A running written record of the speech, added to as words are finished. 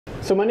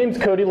So my name's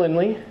Cody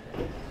Lindley.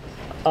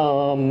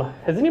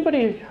 Has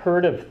anybody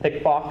heard of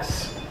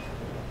Thickbox?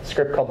 A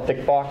script called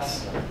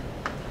Thickbox?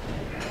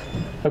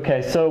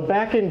 Okay, so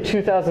back in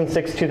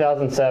 2006,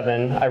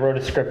 2007, I wrote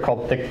a script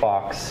called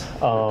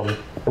Thickbox,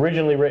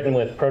 originally written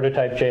with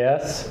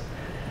prototype.js.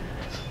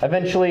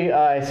 Eventually,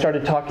 I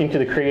started talking to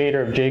the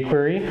creator of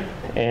jQuery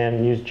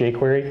and used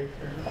jQuery.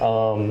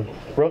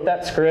 Wrote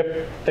that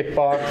script,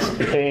 Thickbox,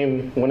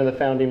 became one of the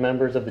founding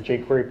members of the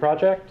jQuery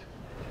project,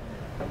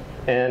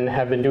 and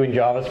have been doing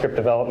JavaScript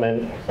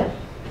development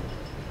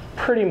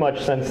pretty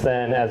much since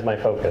then as my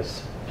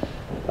focus.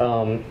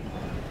 You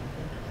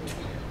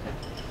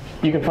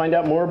can find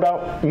out more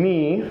about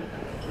me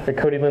at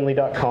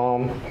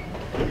codylindley.com,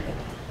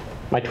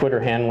 my Twitter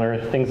handler,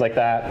 things like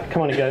that.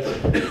 Come on, you guys.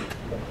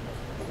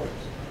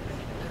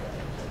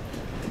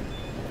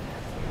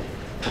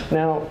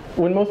 Now,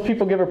 when most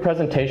people give a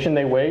presentation,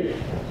 they wait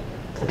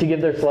to give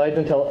their slides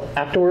until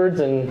afterwards,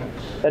 and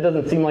that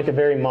doesn't seem like a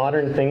very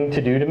modern thing to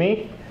do to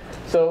me.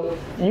 So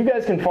you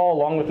guys can follow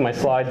along with my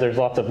slides. There's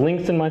lots of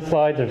links in my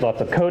slides. There's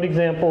lots of code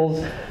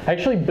examples. I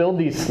actually build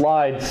these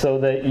slides so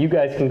that you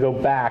guys can go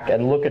back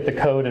and look at the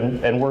code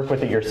and work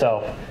with it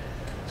yourself.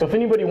 So if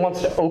anybody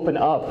wants to open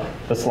up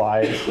the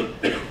slides,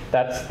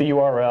 that's the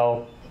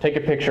URL. Take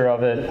a picture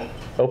of it,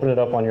 open it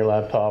up on your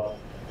laptop.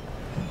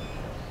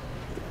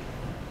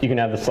 You can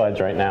have the slides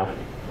right now.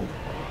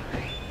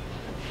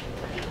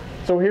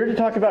 So we're here to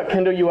talk about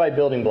Kendo UI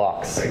building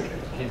blocks.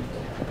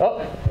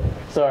 Oh,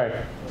 sorry.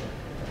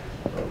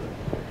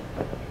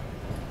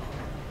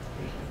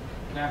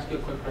 Can I ask you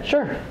a quick question?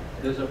 Sure.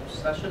 There's a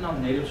session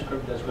on native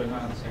script that's going on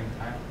at the same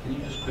time. Can you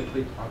just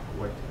quickly talk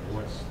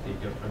what's the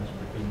difference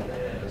between this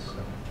and native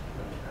script?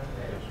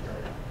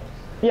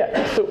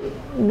 Yeah, so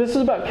this is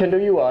about Kendo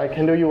UI.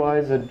 Kendo UI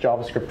is a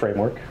JavaScript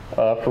framework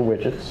for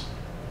widgets.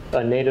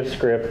 A native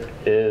script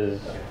is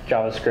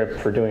JavaScript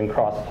for doing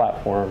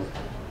cross-platform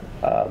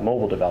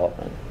mobile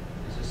development.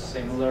 Is this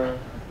similar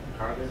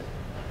target?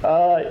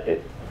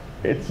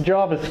 It's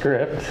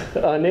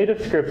JavaScript. Native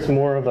script's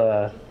more of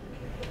a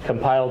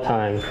compile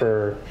time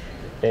for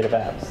native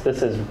apps.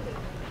 This is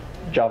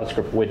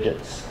JavaScript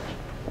widgets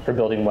for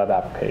building web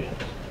applications.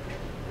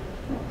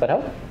 Does that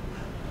help?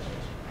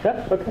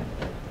 Yeah, okay.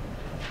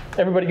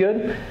 Everybody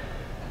good?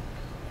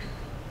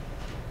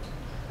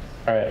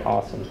 All right,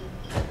 awesome.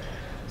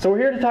 So we're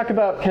here to talk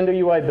about Kendo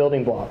UI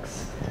building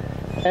blocks.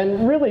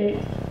 And really,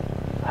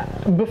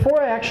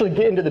 before I actually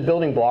get into the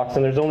building blocks,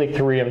 and there's only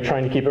 3, I'm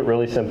trying to keep it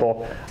really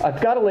simple,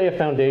 I've got to lay a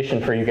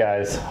foundation for you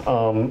guys.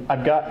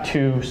 I've got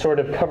to sort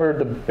of cover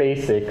the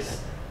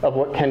basics of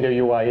what Kendo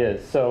UI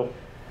is. So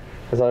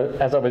as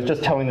I was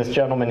just telling this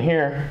gentleman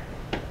here,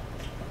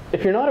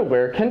 if you're not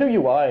aware, Kendo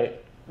UI,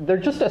 they're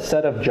just a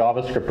set of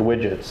JavaScript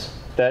widgets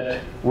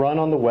that run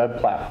on the web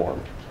platform,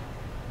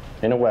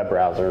 in a web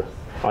browser,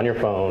 on your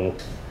phone,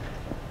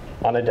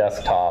 on a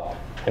desktop,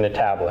 in a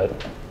tablet.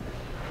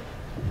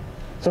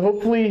 So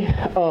hopefully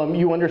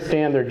you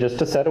understand they're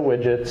just a set of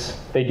widgets.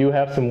 They do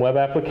have some web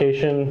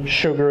application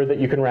sugar that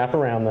you can wrap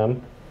around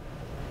them.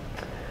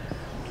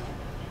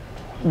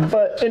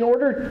 But in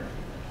order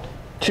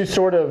to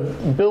sort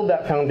of build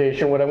that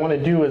foundation, what I want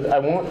to do is I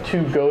want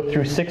to go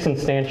through 6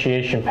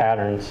 instantiation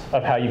patterns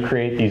of how you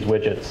create these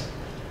widgets.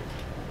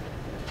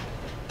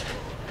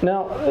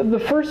 Now, the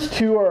first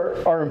 2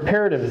 are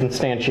imperative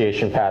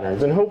instantiation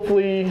patterns, and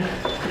hopefully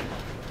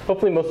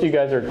most of you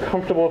guys are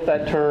comfortable with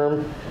that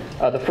term.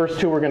 The first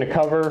 2 we're going to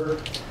cover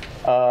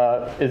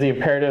is the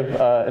imperative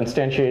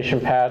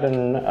instantiation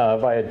pattern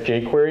via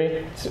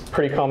jQuery. It's a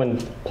pretty common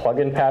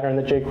plugin pattern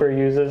that jQuery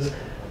uses.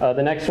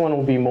 The next one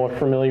will be more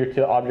familiar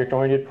to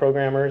object-oriented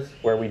programmers,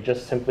 where we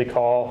just simply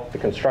call the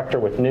constructor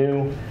with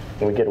new,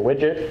 and we get a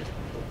widget.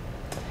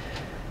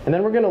 And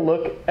then we're going to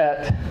look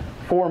at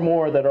 4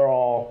 more that are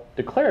all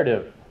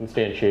declarative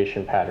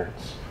instantiation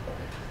patterns.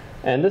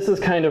 And this is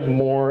kind of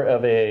more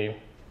of a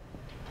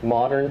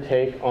modern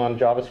take on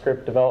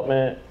JavaScript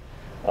development,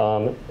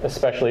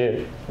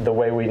 especially the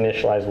way we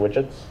initialize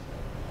widgets.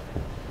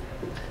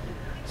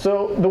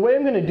 So the way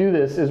I'm going to do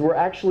this is we're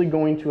actually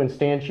going to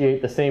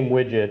instantiate the same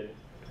widget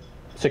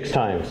 6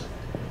 times.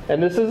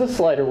 And this is a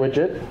slider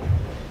widget.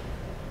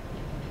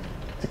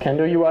 It's a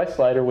Kendo UI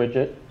slider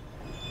widget.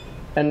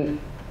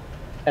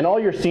 And all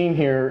you're seeing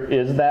here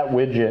is that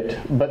widget,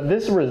 but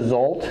this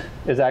result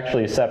is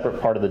actually a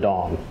separate part of the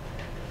DOM.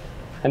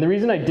 And the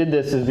reason I did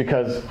this is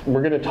because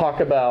we're going to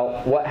talk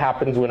about what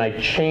happens when I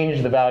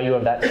change the value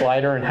of that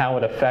slider and how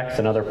it affects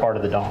another part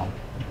of the DOM.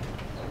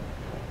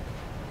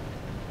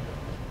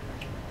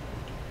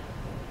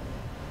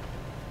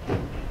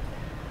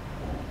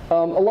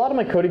 A lot of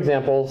my code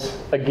examples,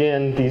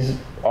 again, these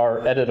are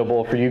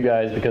editable for you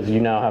guys because you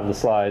now have the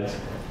slides.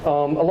 A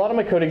lot of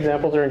my code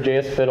examples are in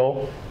JS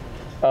Fiddle.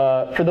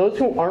 For those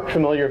who aren't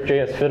familiar with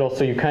JS Fiddle,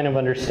 so you kind of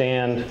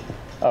understand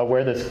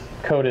where this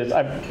code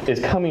is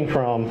coming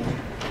from,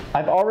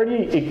 I've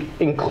already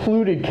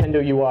included Kendo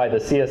UI, the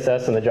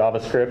CSS and the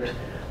JavaScript.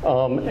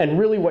 And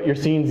really what you're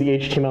seeing is the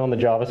HTML and the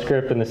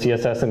JavaScript and the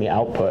CSS and the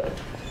output.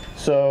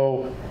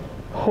 So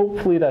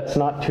hopefully that's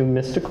not too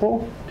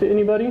mystical to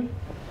anybody.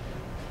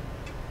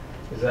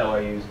 Is that why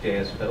you use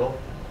JS Fiddle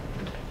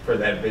for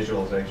that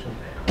visualization?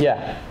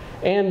 Yeah,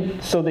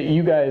 and so that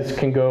you guys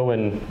can go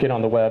and get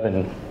on the web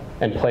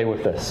and play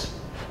with this.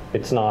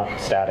 It's not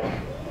static,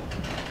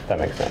 if that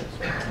makes sense.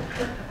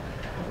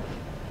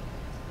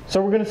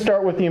 So we're going to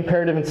start with the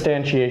imperative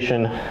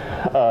instantiation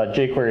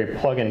jQuery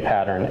plugin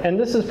pattern. And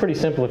this is pretty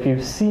simple. If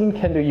you've seen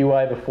Kendo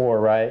UI before,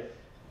 right,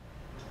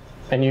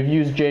 and you've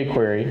used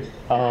jQuery,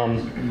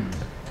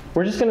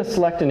 we're just going to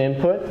select an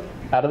input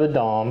out of the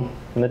DOM,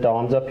 and the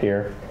DOM's up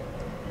here.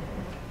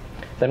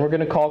 Then we're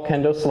going to call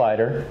Kendo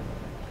slider.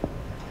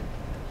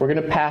 We're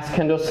going to pass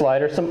Kendo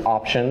slider some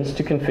options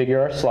to configure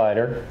our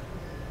slider.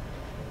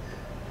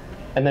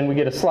 And then we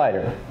get a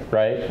slider,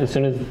 right? As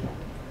soon as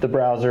the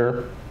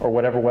browser or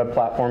whatever web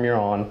platform you're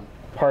on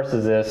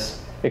parses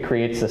this, it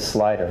creates this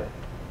slider.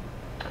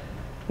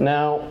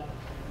 Now,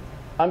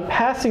 I'm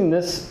passing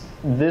this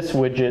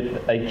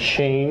widget a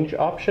change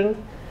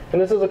option. And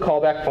this is a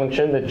callback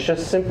function that's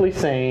just simply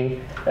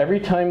saying,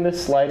 every time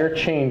this slider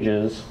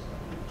changes,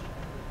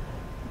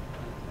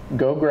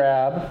 go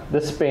grab the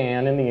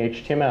span in the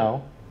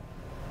HTML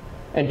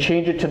and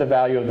change it to the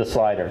value of the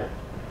slider.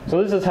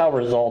 So this is how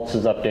results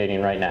is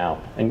updating right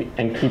now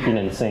and keeping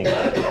in sync.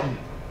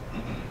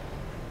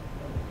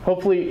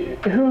 Hopefully,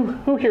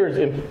 who here has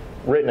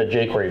written a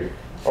jQuery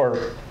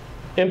or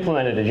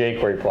implemented a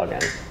jQuery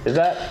plugin? Is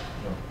that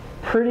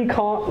pretty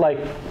like,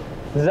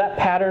 does that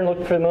pattern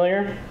look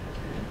familiar?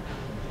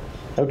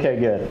 Okay,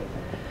 good.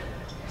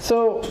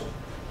 So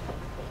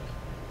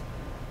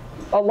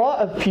a lot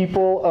of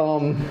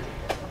people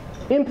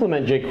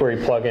implement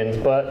jQuery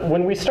plugins, but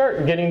when we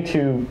start getting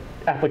to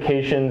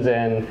applications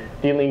and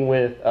dealing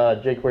with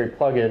jQuery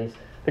plugins,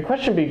 the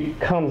question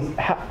becomes,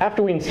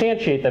 after we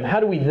instantiate them, how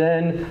do we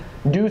then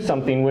do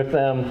something with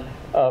them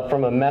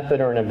from a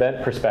method or an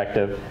event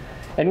perspective?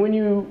 And when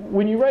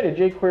you write a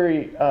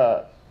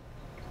jQuery,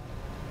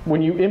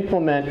 when you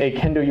implement a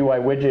Kendo UI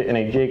widget in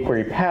a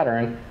jQuery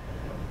pattern,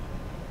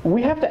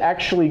 we have to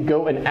actually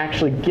go and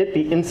actually get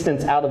the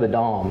instance out of the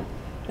DOM.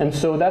 And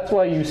so that's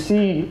why you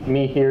see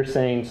me here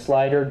saying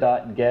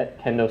slider.get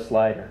Kendo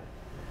slider.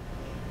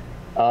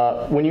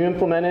 When you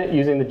implement it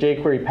using the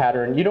jQuery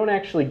pattern, you don't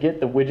actually get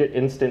the widget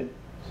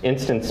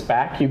instance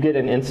back. You get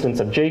an instance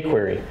of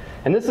jQuery.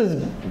 And this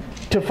is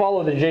to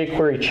follow the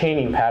jQuery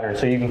chaining pattern,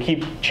 so you can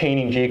keep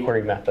chaining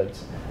jQuery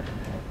methods.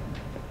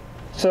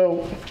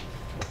 So,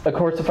 of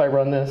course, if I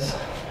run this,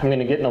 I'm going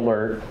to get an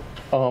alert.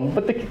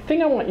 But the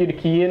thing I want you to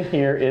key in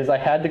here is I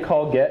had to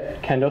call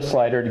get Kendo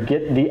slider to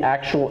get the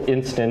actual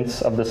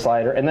instance of the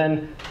slider. And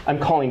then I'm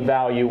calling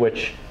value,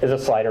 which is a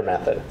slider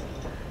method.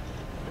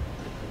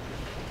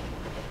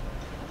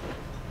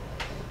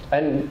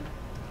 And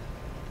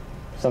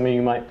some of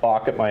you might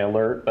balk at my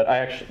alert, but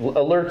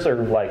alerts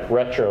are like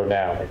retro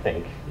now, I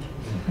think.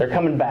 They're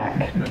coming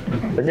back.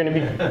 They're going to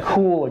be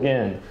cool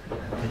again.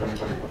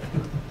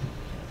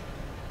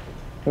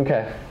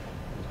 Okay.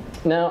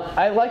 Now,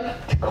 I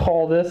like to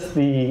call this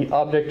the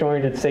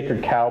object-oriented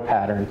sacred cow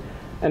pattern.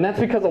 And that's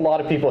because a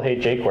lot of people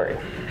hate jQuery.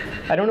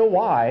 I don't know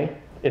why.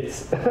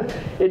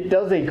 It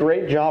does a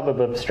great job of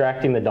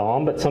abstracting the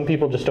DOM, but some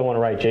people just don't want to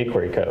write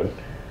jQuery code.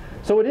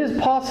 So it is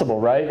possible,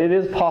 right? It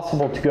is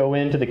possible to go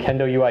into the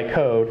Kendo UI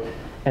code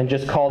and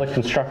just call the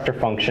constructor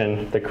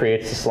function that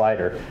creates the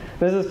slider.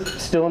 This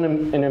is still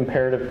an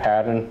imperative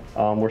pattern.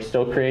 We're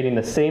still creating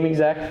the same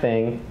exact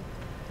thing.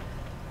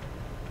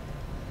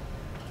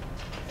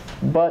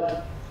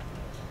 But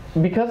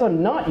because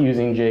I'm not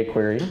using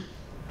jQuery,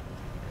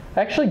 I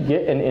actually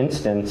get an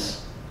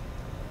instance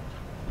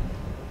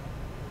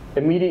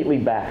immediately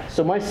back.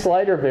 So my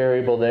slider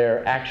variable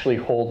there actually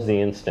holds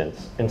the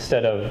instance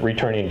instead of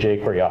returning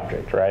jQuery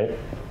object, right?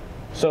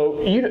 So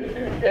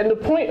and the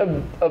point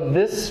of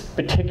this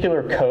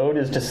particular code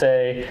is to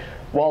say,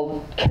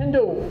 while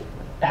Kendo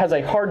has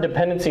a hard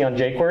dependency on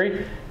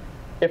jQuery,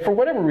 if for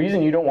whatever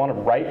reason you don't want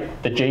to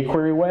write the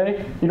jQuery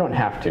way, you don't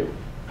have to.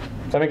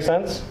 Does that make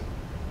sense?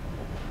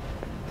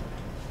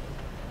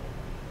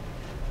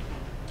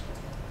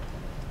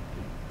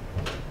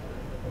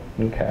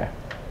 Okay.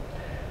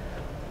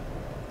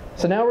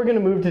 So now we're going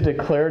to move to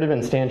declarative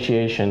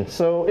instantiation.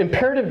 So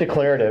imperative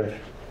declarative,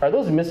 are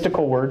those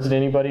mystical words to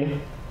anybody?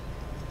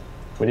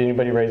 Would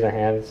anybody raise their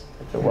hands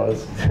if it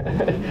was?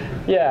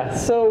 Yeah,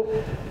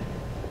 so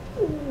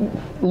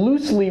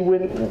loosely,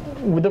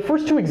 with the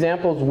first two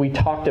examples we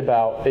talked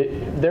about,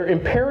 they're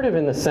imperative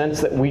in the sense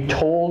that we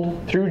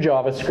told through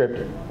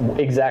JavaScript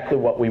exactly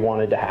what we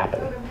wanted to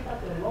happen.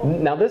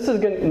 Now we're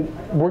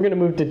going to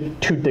move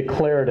to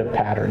declarative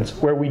patterns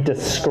where we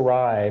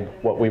describe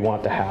what we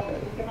want to happen.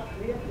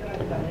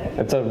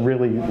 That's a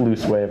really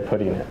loose way of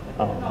putting it.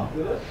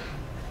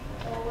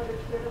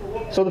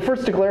 So the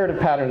first declarative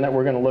pattern that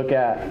we're going to look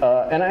at,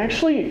 and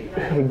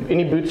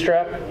any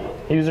Bootstrap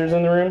users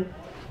in the room?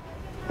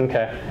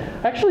 Okay.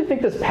 I actually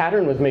think this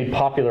pattern was made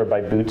popular by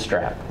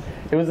Bootstrap.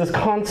 It was this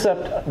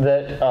concept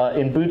that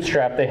in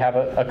Bootstrap they have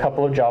a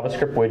couple of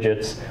JavaScript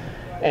widgets.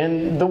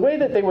 And the way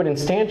that they would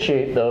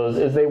instantiate those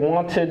is they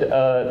wanted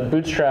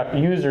Bootstrap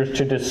users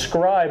to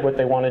describe what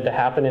they wanted to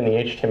happen in the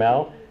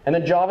HTML And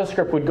then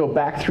JavaScript would go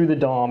back through the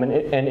DOM and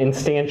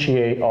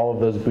instantiate all of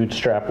those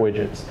bootstrap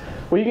widgets.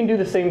 Well, you can do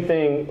the same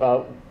thing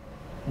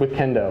with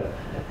Kendo.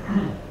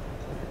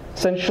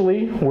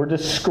 Essentially, we're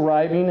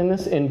describing in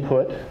this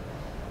input,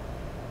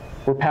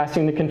 we're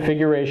passing the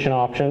configuration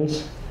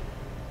options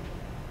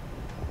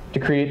to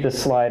create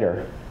this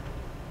slider.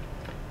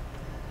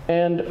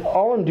 And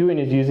all I'm doing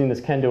is using this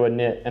kendo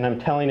init, and I'm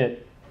telling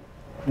it,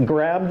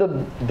 grab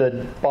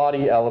the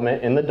body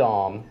element in the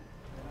DOM,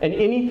 and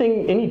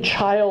any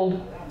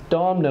child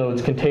DOM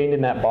nodes contained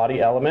in that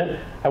body element,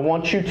 I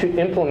want you to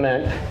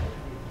implement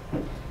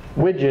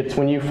widgets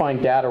when you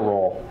find data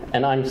role.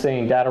 And I'm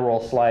saying data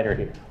role slider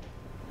here.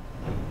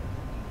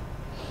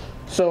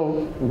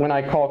 So when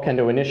I call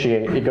kendo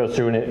initiate, it goes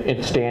through and it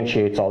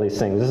instantiates all these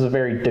things. This is a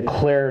very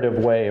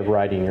declarative way of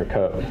writing your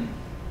code.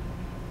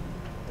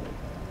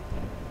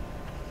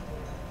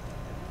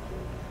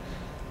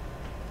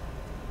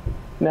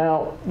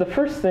 Now, the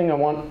first thing I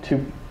want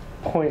to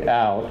point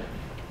out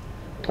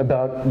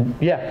about,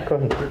 yeah, go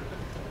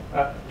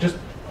ahead. Just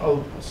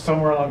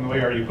somewhere along the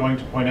way, are you going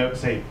to point out,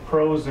 say,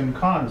 pros and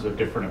cons of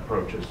different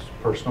approaches,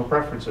 personal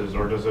preferences,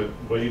 or does it,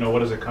 well, what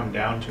does it come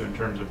down to in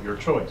terms of your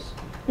choice?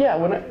 Yeah,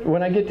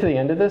 when I get to the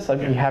end of this, I'd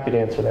be happy to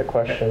answer that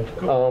question. Okay,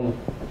 cool.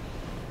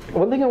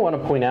 One thing I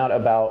want to point out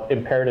about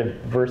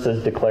imperative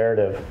versus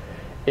declarative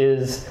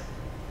is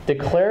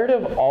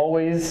declarative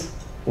always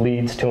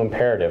leads to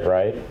imperative,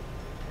 right?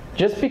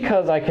 Just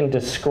because I can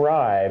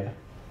describe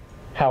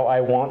how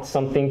I want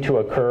something to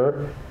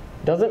occur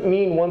doesn't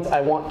mean once I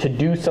want to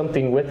do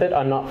something with it,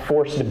 I'm not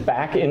forced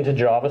back into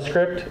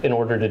JavaScript in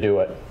order to do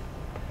it.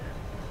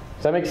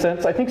 Does that make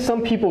sense? I think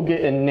some people get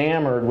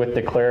enamored with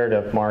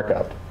declarative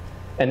markup,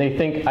 and they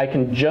think I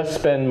can just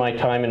spend my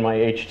time in my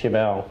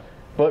HTML.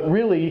 But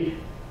really,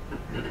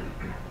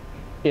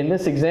 in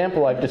this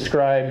example, I've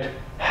described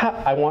how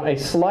I want a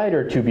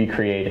slider to be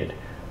created.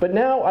 But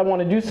now I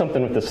want to do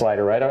something with the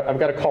slider, right? I've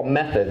got to call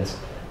methods,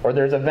 or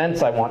there's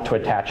events I want to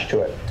attach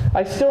to it.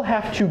 I still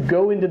have to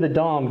go into the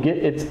DOM, get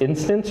its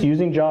instance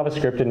using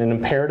JavaScript in an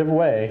imperative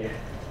way,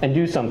 and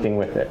do something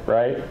with it,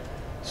 right?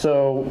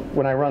 So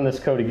when I run this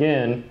code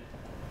again,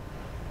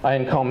 I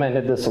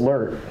uncommented this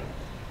alert.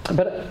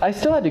 But I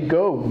still had to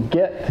go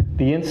get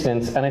the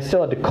instance, and I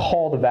still had to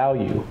call the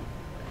value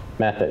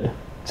method.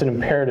 It's an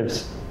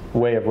imperative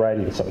way of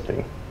writing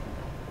something.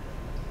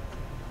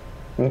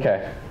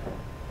 Okay.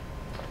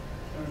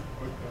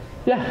 Quick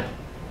question. Yeah.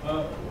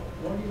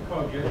 What do you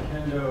call get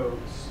kendo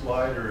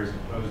slider as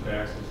opposed to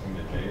accessing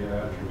the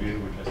data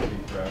attribute, which I see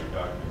throughout your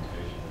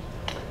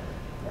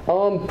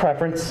documentation?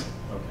 Preference.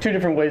 Okay. Two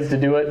different ways to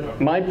do it.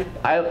 Okay.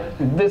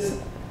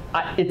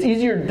 It's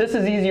easier. This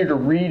is easier to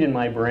read in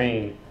my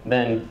brain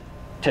than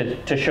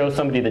to show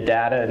somebody the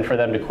data and for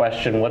them to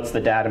question what's the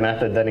data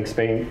method, then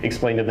explain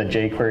to the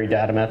jQuery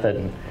data method.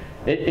 And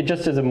it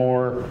just is a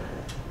more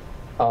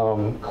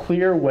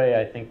clear way,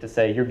 I think, to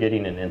say you're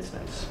getting an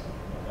instance.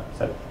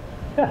 So,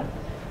 yeah.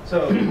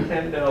 So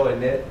kendo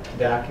init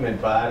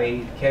document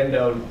body,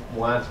 kendo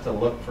wants to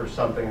look for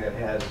something that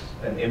has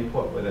an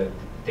input with a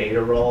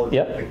data role,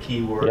 Yep. the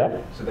keyword.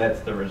 Yep. So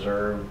that's the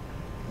reserve,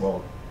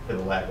 well, for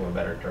the lack of a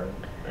better term.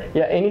 Right?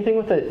 Yeah, anything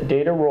with a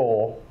data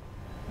role,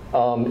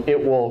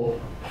 it will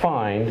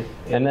find,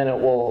 and then it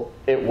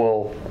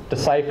will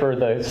decipher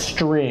the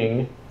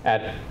string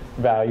at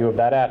value of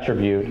that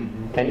attribute,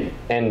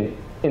 and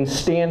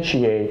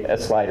instantiate a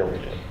slider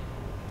widget.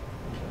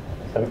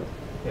 So,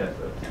 Yes.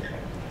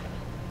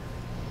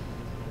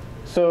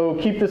 So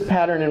keep this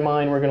pattern in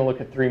mind. We're going to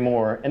look at 3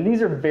 more. And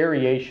these are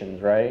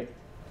variations, right?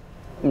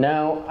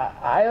 Now,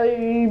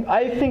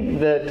 I think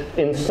that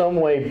in some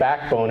way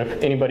Backbone,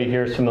 if anybody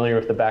here is familiar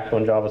with the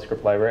Backbone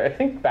JavaScript library, I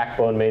think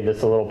Backbone made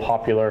this a little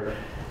popular.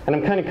 And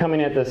I'm kind of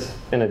coming at this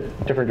in a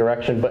different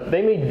direction, but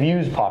they made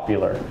views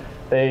popular.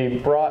 They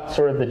brought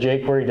sort of the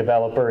jQuery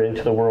developer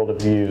into the world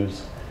of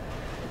views.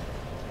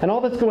 And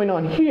all that's going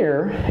on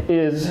here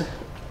is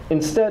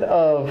instead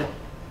of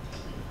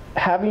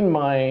having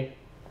my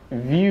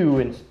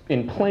view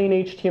in plain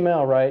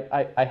HTML, right,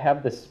 I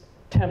have this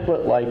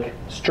template-like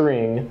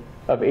string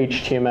of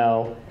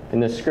HTML in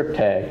this script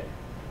tag.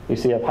 You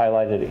see I've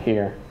highlighted it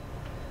here.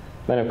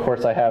 Then, of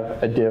course, I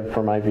have a div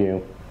for my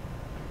view.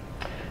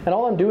 And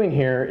all I'm doing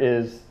here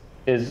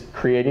is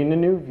creating a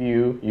new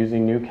view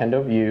using new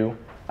kendo view.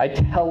 I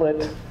tell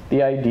it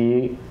the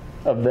ID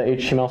of the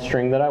HTML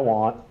string that I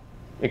want.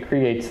 It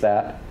creates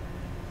that.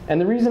 And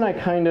the reason I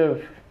kind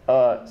of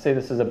say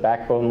this is a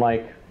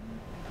Backbone-like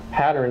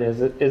pattern is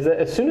that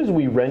as soon as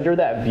we render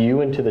that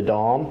view into the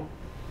DOM,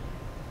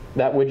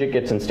 that widget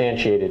gets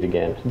instantiated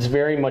again. It's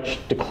very much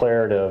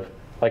declarative,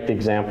 like the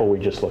example we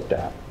just looked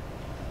at.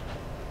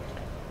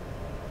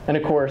 And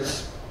of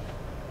course,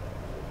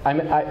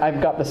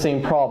 I've got the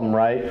same problem,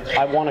 right?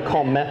 I want to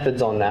call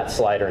methods on that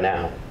slider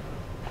now.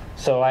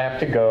 So I have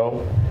to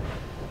go,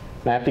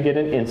 and I have to get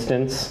an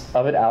instance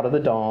of it out of the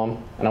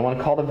DOM, and I want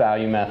to call the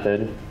value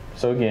method.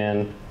 So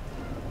again,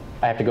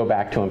 I have to go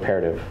back to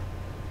imperative.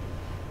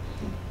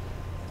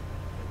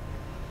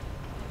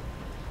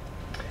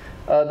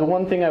 The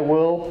one thing I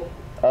will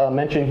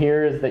mention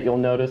here is that you'll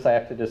notice I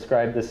have to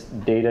describe this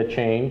data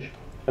change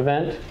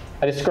event.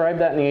 I described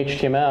that in the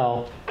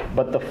HTML,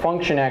 but the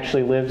function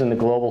actually lives in the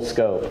global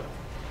scope.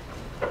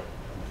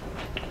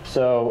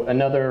 So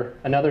another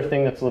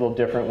thing that's a little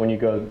different when you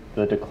go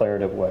the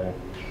declarative way.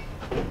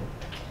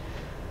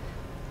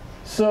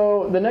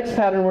 So the next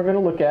pattern we're going to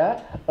look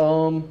at,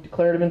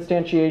 declarative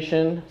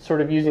instantiation,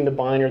 sort of using the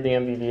bind or the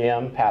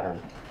MVVM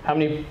pattern. How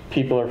many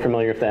people are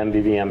familiar with the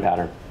MVVM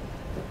pattern?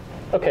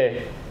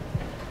 Okay,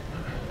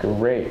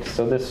 great.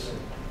 So this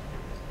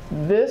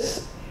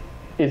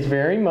is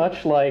very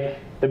much like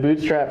the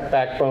Bootstrap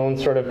backbone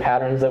sort of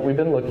patterns that we've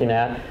been looking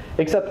at,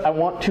 except I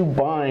want to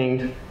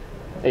bind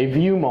a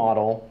view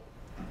model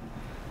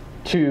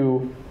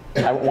to,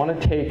 I want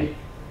to take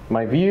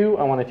my view,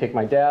 I want to take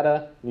my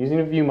data. Using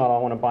a view model, I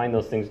want to bind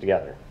those things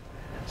together.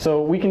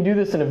 So we can do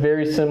this in a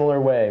very similar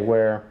way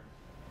where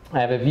I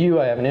have a view,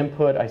 I have an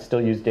input, I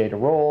still use data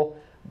role,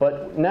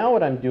 but now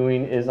what I'm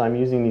doing is I'm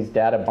using these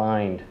data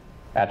bind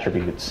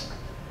attributes.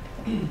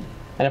 And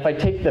if I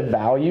take the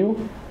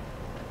value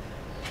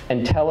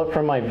and tell it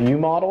from my view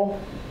model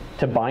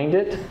to bind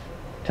it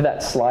to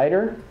that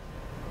slider,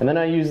 and then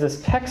I use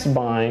this text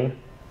bind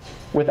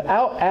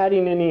without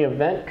adding any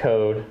event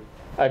code,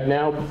 I've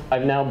now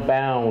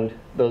bound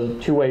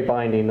those two-way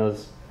binding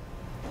those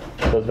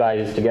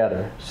values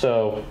together.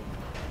 So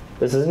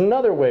this is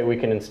another way we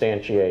can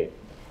instantiate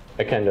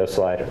a kendo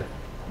slider.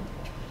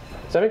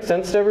 Does that make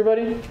sense to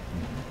everybody?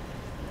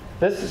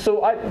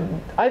 So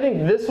I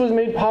think this was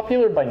made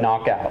popular by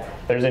Knockout.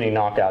 If there's any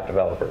Knockout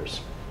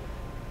developers,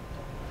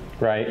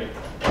 right?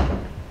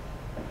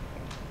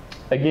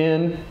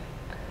 Again,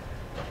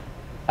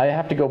 I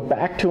have to go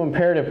back to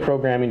imperative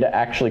programming to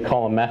actually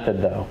call a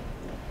method, though.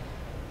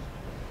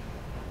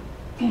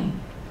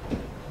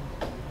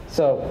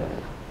 So,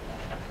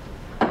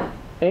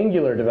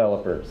 Angular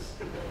developers.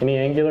 Any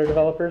Angular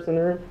developers in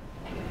the room?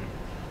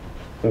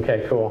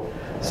 Okay, cool.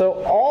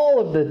 So all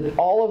of the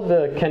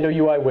Kendo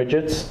UI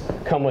widgets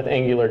come with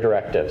Angular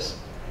directives.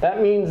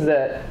 That means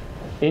that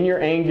in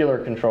your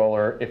Angular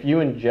controller, if you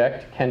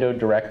inject Kendo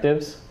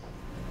directives,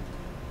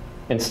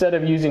 instead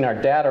of using our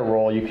data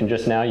role, you can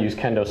just now use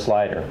Kendo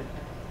slider.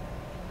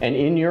 And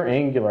in your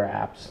Angular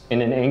apps,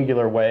 in an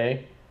Angular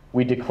way,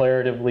 we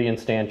declaratively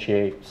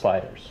instantiate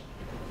sliders.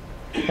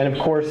 And of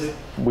course,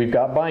 we've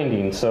got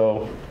binding.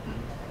 So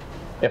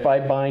if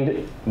I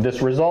bind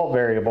this result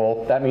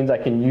variable, that means I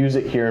can use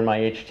it here in my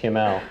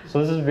HTML. So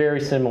this is very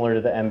similar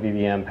to the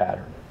MVVM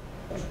pattern.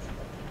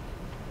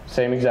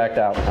 Same exact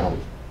outcome.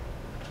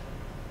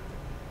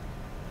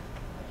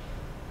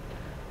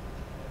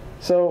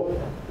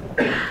 So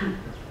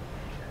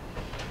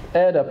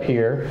Ed up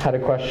here had a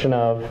question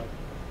of,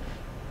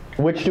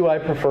 which do I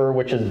prefer,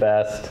 which is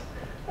best?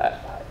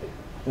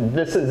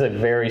 This is a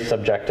very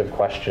subjective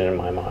question in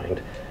my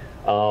mind.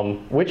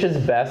 Which is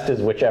best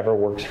is whichever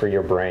works for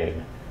your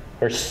brain.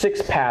 There's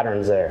 6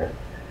 patterns there.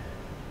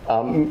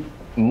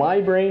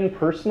 My brain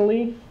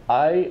personally,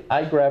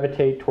 I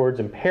gravitate towards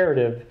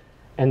imperative,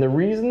 and the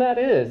reason that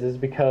is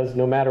because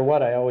no matter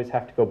what, I always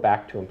have to go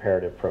back to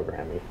imperative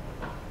programming.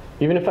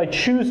 Even if I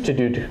choose to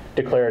do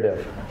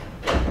declarative,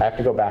 I have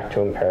to go back to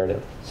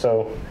imperative.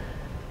 So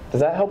does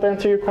that help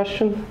answer your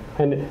question?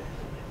 And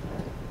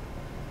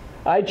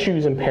I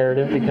choose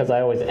imperative because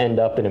I always end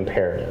up in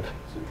imperative.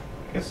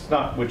 It's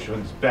not which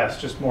one's best,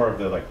 just more of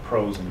the like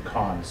pros and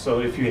cons. So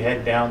if you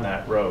head down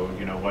that road,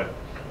 you know, what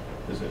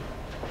does it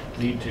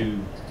lead to?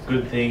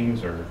 Good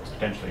things or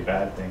potentially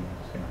bad things?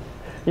 You know?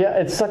 Yeah,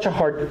 it's such a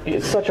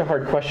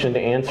hard question to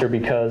answer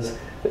because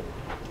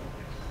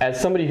as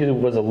somebody who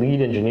was a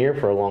lead engineer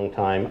for a long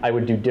time, I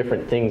would do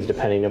different things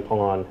depending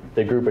upon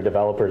the group of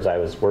developers I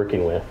was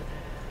working with.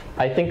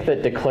 I think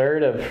that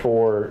declarative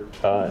for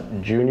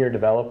junior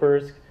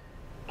developers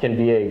can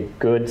be a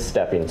good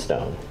stepping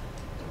stone.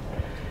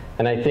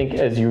 And I think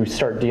as you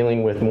start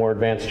dealing with more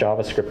advanced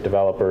JavaScript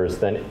developers,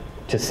 then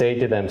to say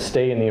to them,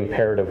 stay in the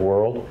imperative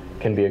world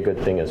can be a good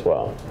thing as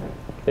well.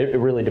 It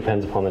really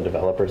depends upon the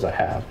developers I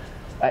have.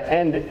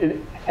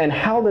 And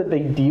how that they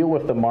deal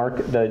with the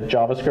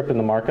JavaScript and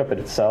the markup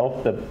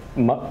itself, the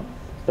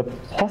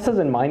pluses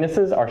and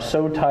minuses are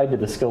so tied to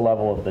the skill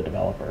level of the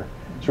developer.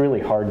 It's really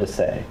hard to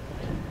say.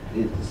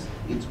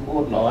 It's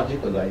more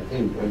logical, I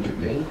think, when you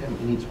think. I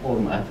mean, it's more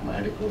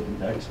mathematical in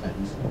that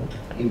sense,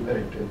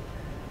 imperative.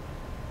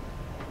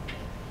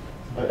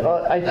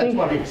 That's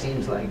what it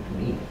seems like to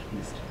me, at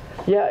least.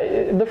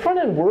 Yeah, the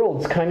front-end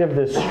world's kind of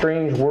this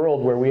strange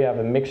world where we have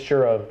a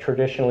mixture of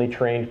traditionally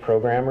trained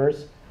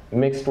programmers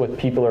mixed with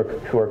people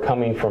who are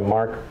coming from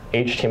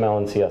HTML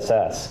and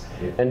CSS.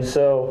 Yeah. And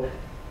so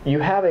you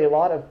have a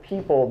lot of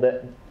people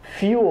that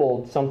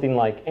fueled something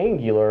like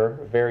Angular,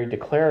 very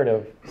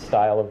declarative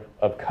style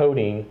of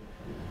coding,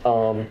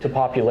 to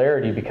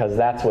popularity because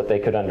that's what they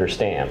could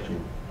understand.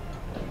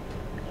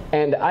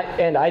 And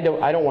I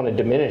don't want to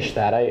diminish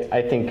that.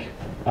 I think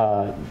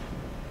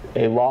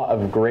a lot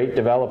of great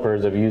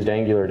developers have used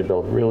Angular to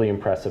build really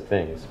impressive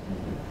things.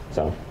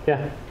 So,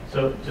 yeah.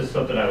 So just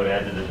something I would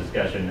add to the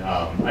discussion,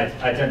 I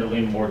tend to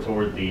lean more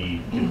toward the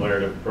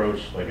declarative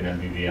approach, like an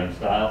MVVM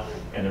style.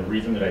 And the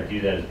reason that I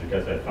do that is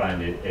because I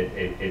find it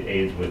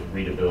aids with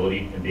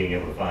readability and being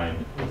able to find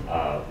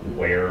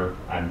where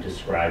I'm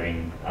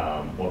describing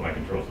what my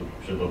controls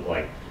should look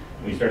like.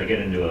 When you start to get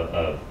into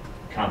a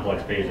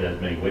complex page that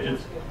has many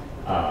widgets,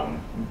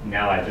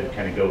 now I have to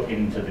kind of go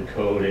into the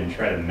code and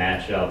try to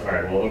match up. All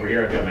right, well, over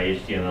here I've got my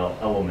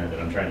HTML element that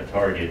I'm trying to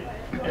target,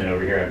 and then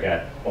over here I've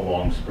got a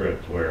long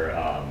script where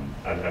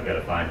I've got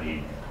to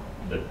find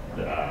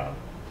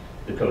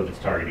the code that's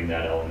targeting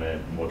that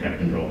element and what kind of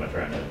control am I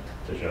trying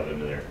to shove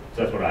into there.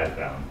 So that's what I've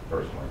found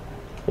personally.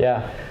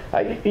 Yeah,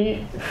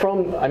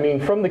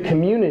 from the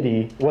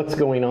community, what's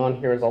going on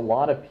here is a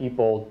lot of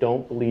people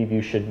don't believe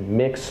you should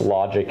mix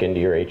logic into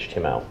your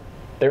HTML.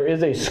 There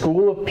is a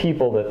school of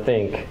people that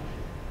think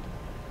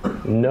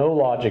no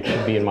logic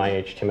should be in my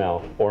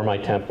HTML or my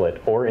template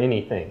or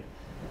anything.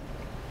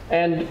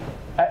 And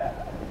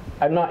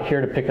I'm not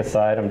here to pick a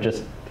side.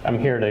 I'm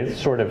here to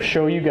sort of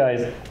show you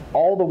guys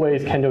all the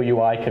ways Kendo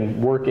UI can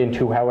work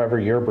into however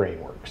your brain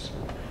works.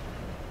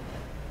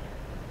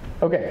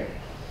 Okay,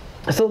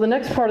 so the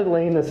next part of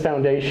laying this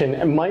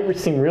foundation might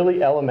seem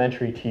really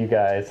elementary to you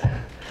guys,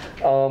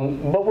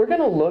 but we're going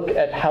to look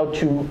at how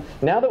to,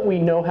 now that we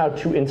know how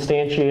to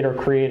instantiate or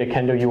create a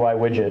Kendo UI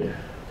widget,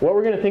 what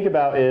we're going to think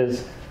about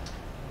is,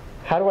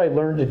 how do I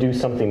learn to do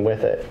something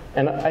with it?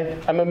 And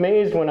I'm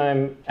amazed when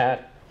I'm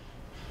at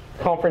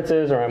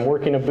conferences or I'm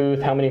working a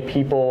booth, how many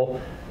people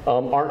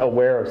aren't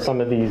aware of some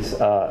of these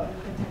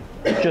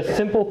just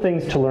simple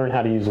things to learn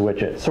how to use a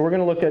widget. So we're going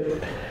to look at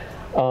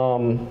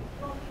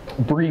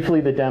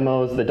briefly the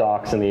demos, the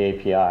docs, and the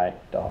API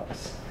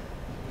docs.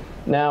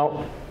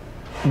 Now,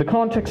 the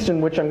context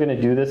in which I'm going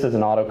to do this is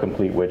an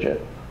autocomplete widget.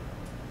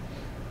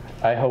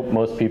 I hope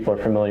most people are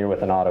familiar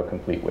with an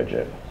autocomplete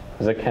widget.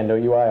 It's a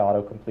Kendo UI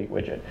autocomplete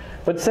widget.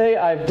 But say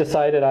I've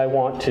decided I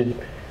want to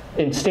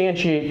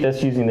instantiate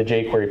this using the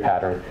jQuery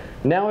pattern.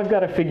 Now I've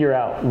got to figure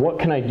out, what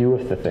can I do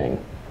with the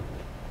thing?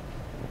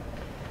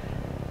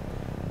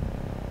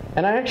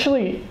 And I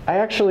actually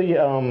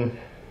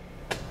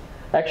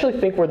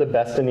think we're the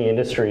best in the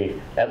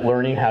industry at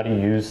learning how to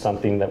use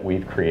something that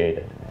we've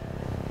created.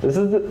 This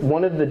is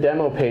one of the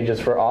demo pages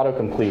for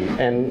autocomplete,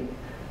 and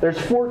there's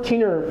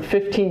 14 or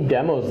 15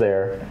 demos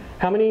there.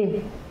 How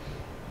many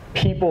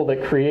people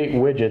that create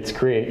widgets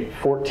create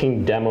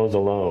 14 demos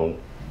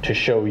alone to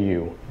show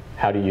you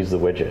how to use the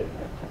widget?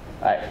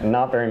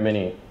 Not very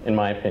many, in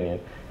my opinion.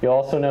 You'll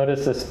also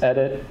notice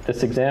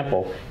this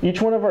example.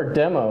 Each one of our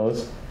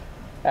demos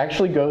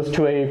actually goes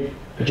to a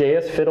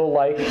JS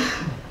Fiddle-like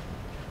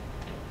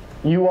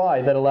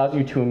UI that allows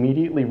you to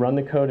immediately run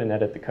the code and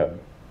edit the code.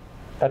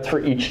 That's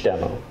for each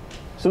demo.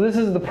 So this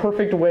is the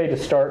perfect way to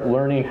start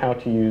learning how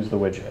to use the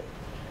widget.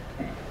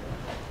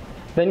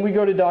 Then we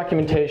go to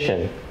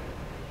documentation.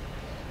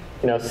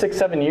 6,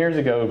 7 years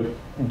ago,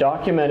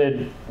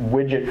 documented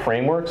widget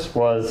frameworks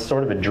was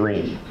sort of a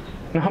dream.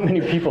 Not many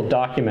people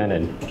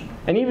documented.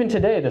 And even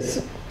today,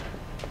 this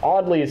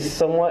oddly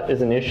somewhat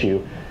is an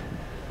issue.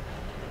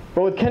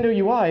 But with Kendo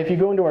UI, if you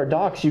go into our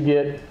docs, you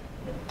get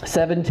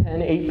 7,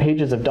 10, 8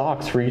 pages of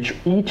docs for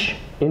each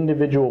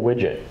individual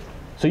widget.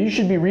 So you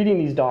should be reading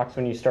these docs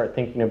when you start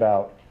thinking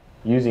about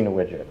using a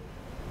widget.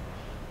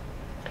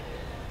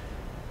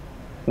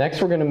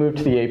 Next, we're going to move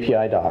to the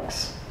API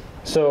docs.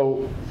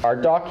 So our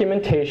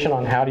documentation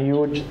on how to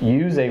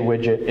use a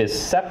widget is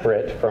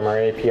separate from our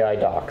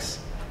API docs.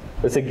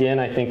 This, again,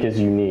 I think is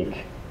unique,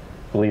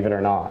 believe it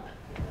or not.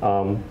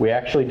 We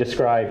actually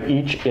describe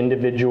each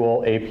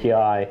individual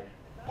API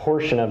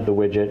portion of the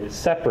widget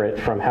separate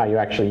from how you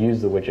actually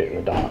use the widget in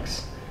the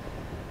docs.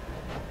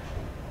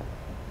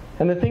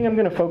 And the thing I'm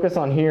going to focus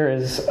on here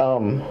is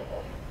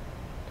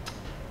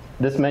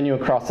this menu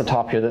across the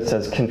top here that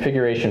says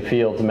configuration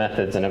fields,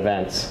 methods, and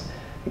events.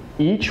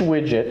 Each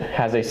widget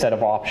has a set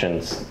of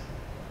options.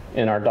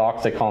 In our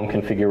docs, they call them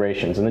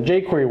configurations. In the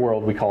jQuery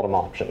world, we call them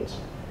options.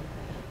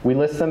 We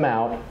list them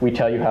out. We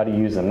tell you how to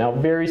use them. Now,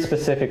 very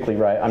specifically,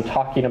 right, I'm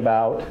talking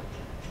about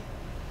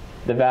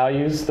the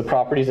values, the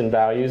properties and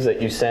values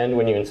that you send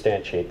when you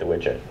instantiate the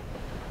widget.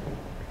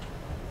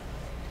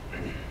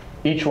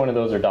 Each one of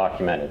those are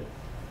documented.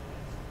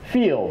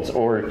 Fields,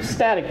 or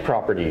static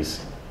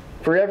properties.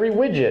 For every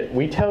widget,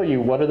 we tell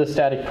you what are the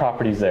static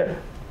properties there.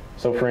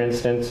 So for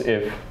instance,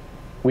 if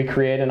we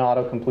create an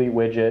autocomplete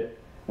widget,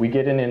 we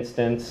get an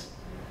instance,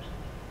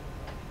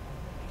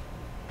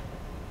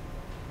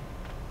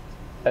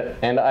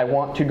 and I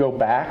want to go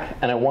back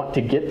and I want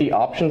to get the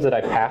options that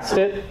I passed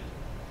it,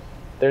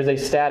 there's a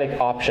static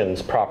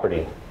options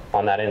property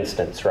on that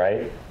instance,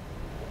 right?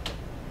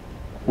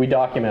 We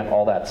document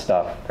all that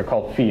stuff. They're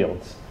called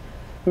fields.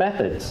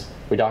 Methods.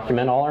 We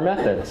document all our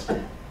methods.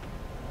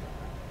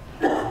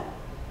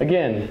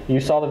 Again, you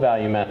saw the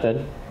value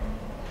method.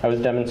 I was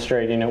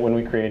demonstrating it when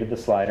we created the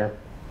slider.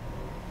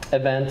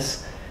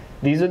 Events.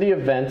 These are the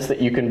events that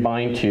you can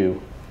bind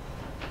to.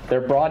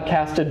 They're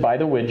broadcasted by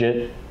the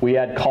widget. We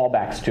add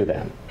callbacks to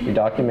them. We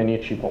document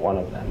each one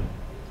of them.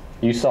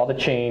 You saw the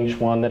change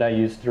one that I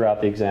used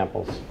throughout the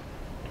examples.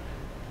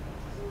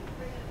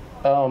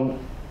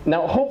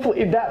 Now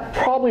hopefully, that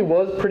probably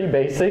was pretty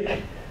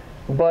basic,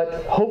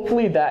 but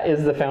hopefully that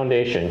is the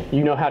foundation.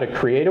 You know how to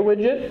create a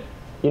widget,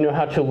 you know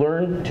how to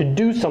learn to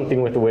do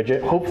something with the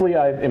widget. Hopefully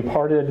I've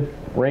imparted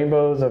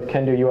rainbows of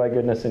Kendo UI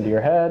goodness into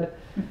your head,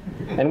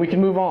 and we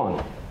can move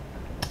on.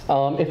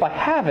 If I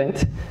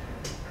haven't,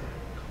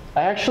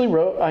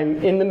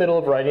 I'm in the middle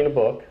of writing a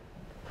book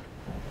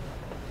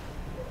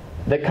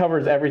that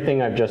covers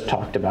everything I've just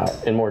talked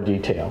about in more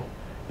detail.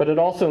 But it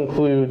also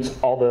includes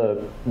all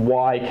the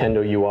why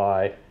Kendo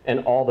UI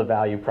and all the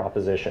value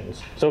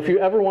propositions. So if you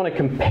ever want to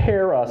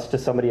compare us to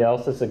somebody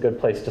else, this is a good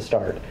place to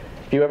start.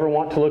 If you ever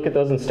want to look at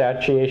those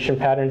instantiation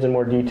patterns in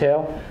more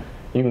detail,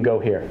 you can go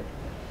here.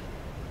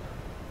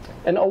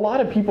 And a lot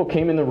of people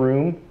came in the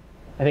room,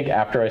 I think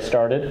after I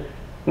started.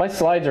 My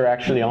slides are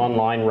actually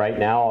online right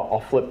now. I'll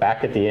flip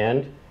back at the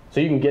end,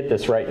 so you can get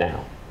this right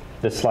now,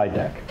 this slide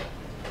deck.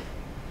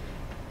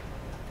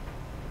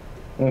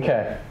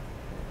 Okay.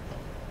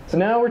 So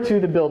now we're to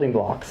the building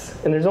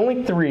blocks. And there's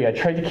only 3. I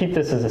tried to keep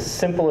this as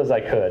simple as I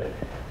could.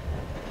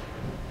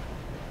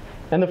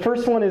 And the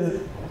first one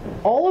is,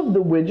 all of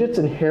the widgets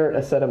inherit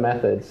a set of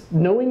methods.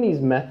 Knowing these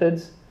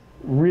methods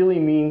really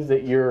means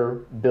that you're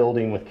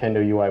building with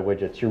Kendo UI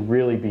widgets. You're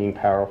really being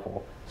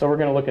powerful. So we're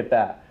going to look at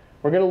that.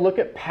 We're going to look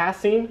at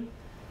passing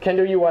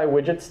Kendo UI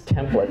widgets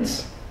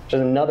templates, which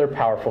is another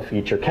powerful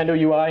feature. Kendo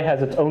UI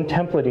has its own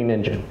templating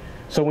engine.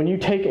 So when you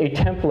take a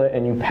template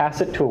and you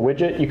pass it to a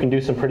widget, you can do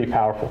some pretty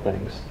powerful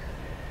things.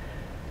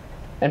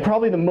 And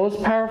probably the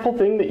most powerful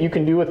thing that you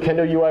can do with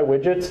Kendo UI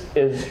widgets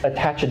is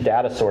attach a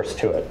data source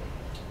to it.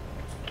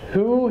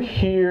 Who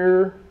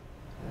here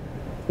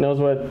knows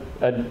what,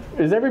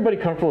 is everybody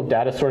comfortable with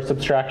data source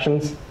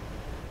abstractions?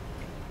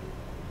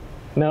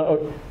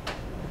 No?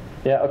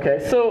 Yeah,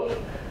 okay. So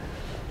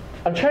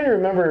I'm trying to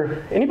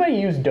remember, anybody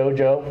use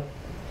Dojo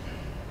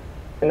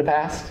in the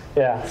past?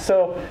 Yeah,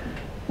 so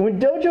when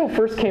Dojo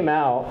first came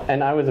out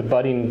and I was a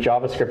budding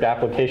JavaScript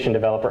application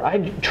developer,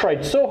 I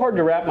tried so hard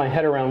to wrap my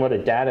head around what a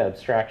data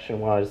abstraction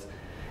was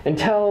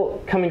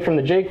until, coming from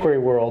the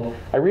jQuery world,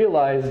 I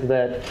realized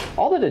that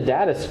all that a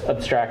data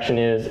abstraction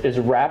is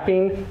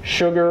wrapping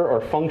sugar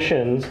or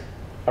functions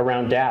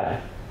around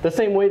data. The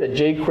same way that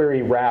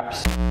jQuery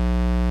wraps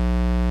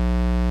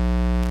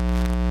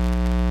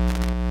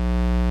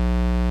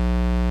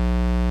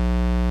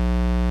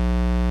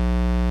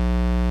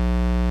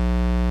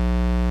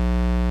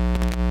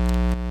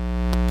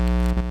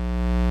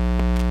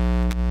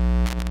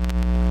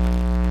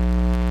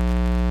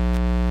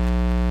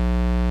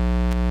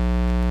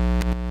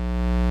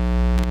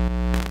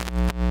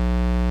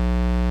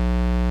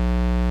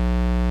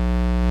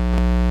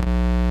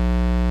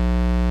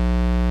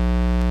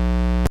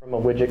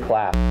widget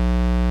class.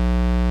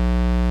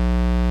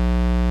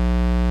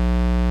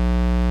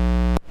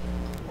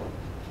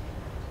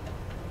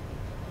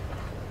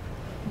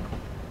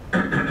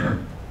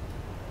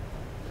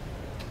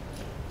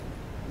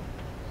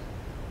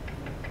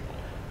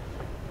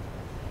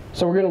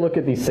 So we're going to look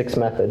at these 6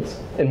 methods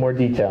in more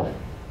detail.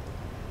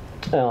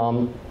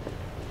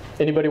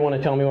 Anybody want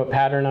to tell me what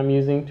pattern I'm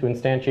using to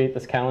instantiate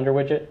this calendar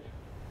widget?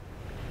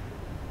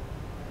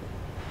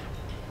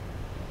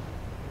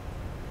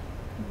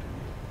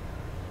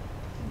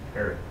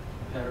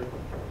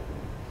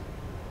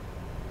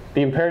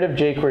 The imperative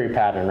jQuery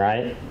pattern,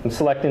 right? I'm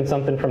selecting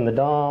something from the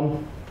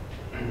DOM.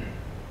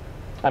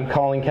 I'm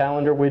calling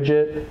calendar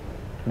widget.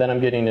 Then I'm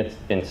getting its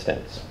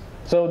instance.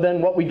 So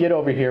then what we get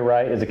over here,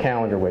 right, is a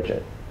calendar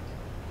widget.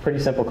 Pretty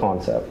simple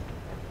concept.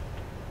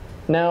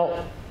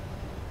 Now,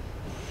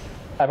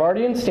 I've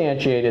already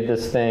instantiated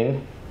this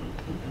thing.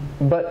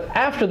 But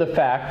after the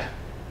fact,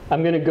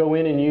 I'm going to go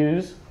in and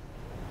use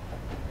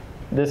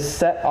this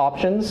set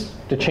options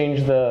to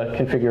change the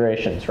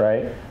configurations,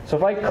 right? So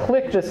if I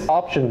click this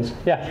options,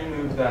 yeah? Could you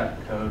move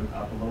that code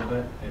up a little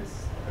bit?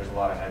 There's a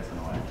lot of heads in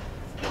the way.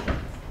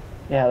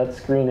 Yeah, that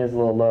screen is a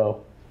little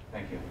low.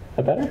 Thank you.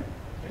 That better?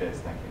 It is,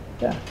 thank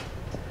you. Yeah.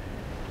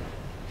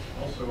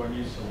 Also, when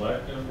you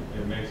select them,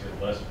 it makes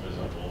it less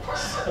visible.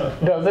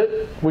 Does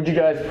it? Would you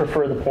guys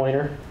prefer the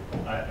pointer?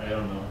 I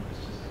don't know. It's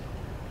just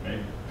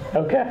maybe.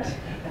 Okay.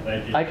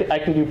 Thank you. I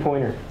can do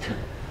pointer.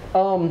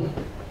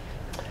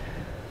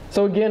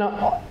 So again,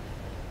 I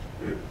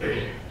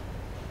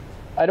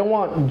don't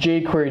want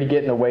jQuery to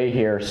get in the way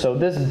here. So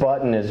this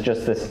button is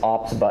just this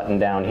ops button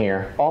down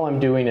here. All I'm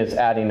doing is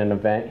adding an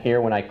event here.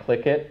 When I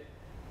click it,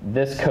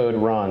 this code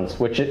runs,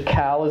 which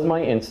cal is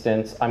my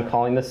instance. I'm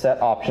calling the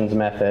set options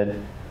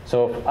method.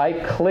 So if I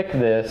click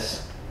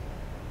this,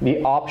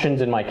 the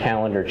options in my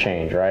calendar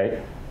change, right?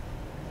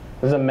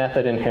 This is a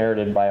method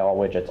inherited by all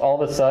widgets.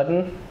 All of a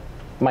sudden,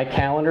 my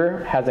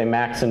calendar has a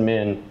max and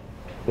min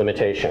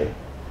limitation.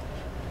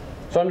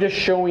 So I'm just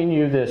showing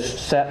you this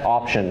set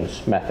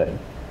options method.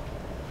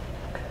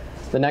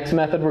 The next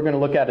method we're going to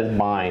look at is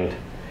bind.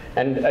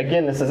 And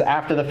again, this is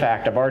after the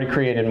fact. I've already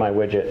created my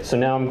widget. So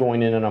now I'm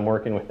going in and I'm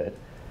working with it.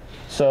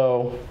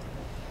 So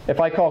if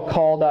I call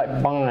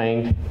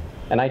call.bind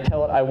and I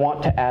tell it I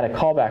want to add a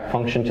callback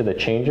function to the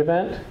change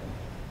event,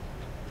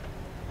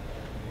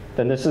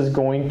 then this is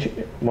going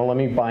to, well, let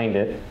me bind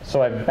it.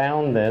 So I've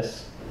bound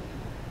this.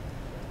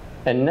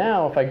 And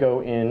now if I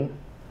go in,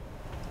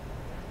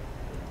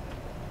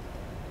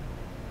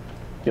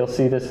 you'll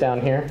see this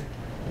down here.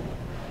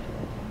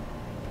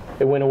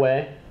 It went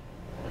away.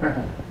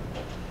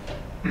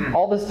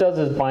 All this does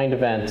is bind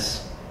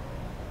events.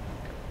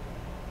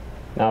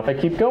 Now if I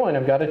keep going,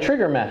 I've got a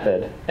trigger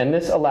method, and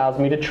this allows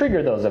me to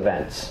trigger those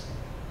events.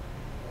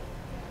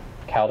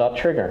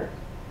 Cal.trigger.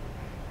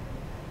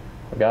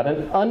 I've got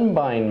an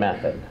unbind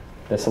method.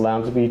 This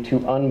allows me to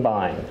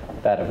unbind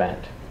that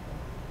event.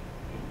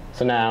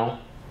 So now,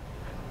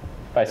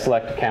 if I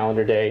select a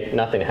calendar day,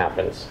 nothing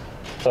happens.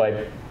 So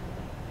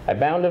I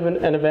bound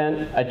an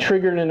event, I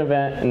triggered an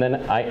event, and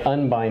then I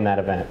unbind that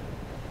event.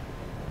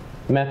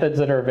 Methods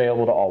that are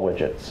available to all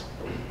widgets.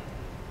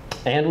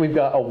 And we've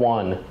got a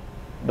one.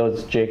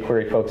 Those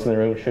jQuery folks in the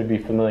room should be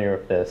familiar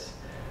with this.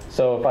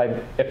 So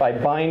if I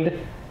bind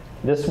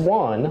this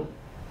one,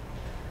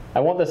 I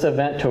want this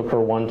event to occur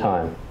one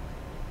time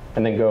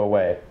and then go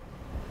away.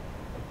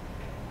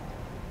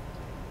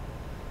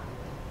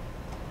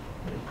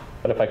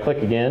 But if I click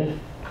again,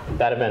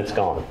 that event's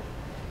gone.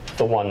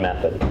 The one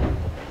method.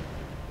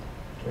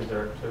 Is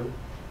there two?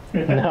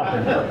 No.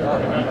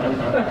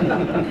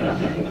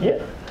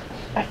 Yeah,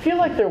 I feel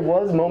like there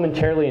was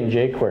momentarily in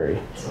jQuery.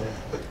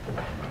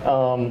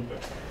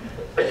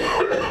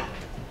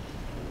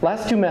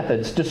 Last two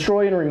methods,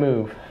 destroy and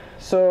remove.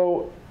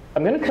 So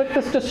I'm going to click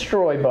this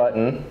destroy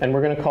button, and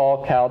we're going to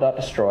call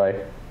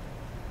cal.destroy.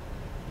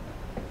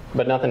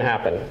 But nothing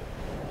happened.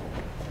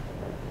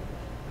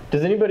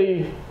 Does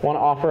anybody want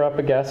to offer up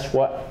a guess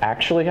what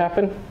actually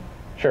happened?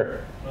 Sure.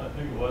 I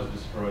think it was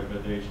destroyed,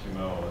 but the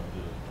HTML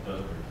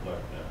doesn't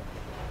reflect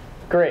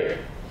that. Great.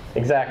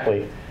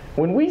 Exactly.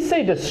 When we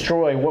say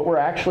destroy, what we're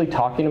actually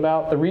talking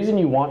about, the reason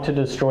you want to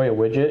destroy a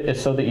widget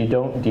is so that you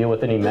don't deal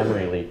with any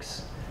memory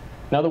leaks.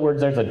 In other words,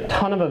 there's a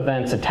ton of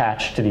events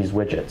attached to these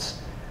widgets.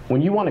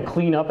 When you want to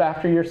clean up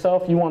after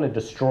yourself, you want to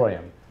destroy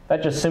them.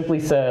 That just simply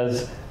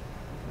says,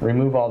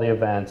 remove all the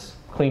events,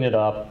 clean it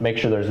up, make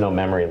sure there's no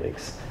memory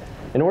leaks.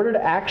 In order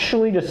to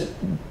actually just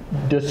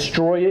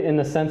destroy it in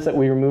the sense that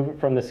we remove it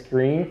from the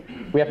screen,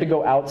 we have to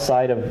go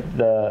outside of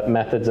the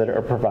methods that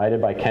are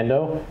provided by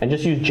Kendo and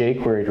just use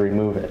jQuery to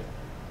remove it.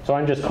 So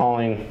I'm just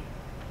calling,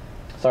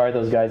 sorry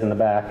those guys in the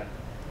back,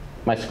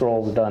 my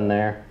scroll's done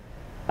there.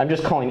 I'm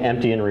just calling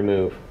empty and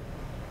remove,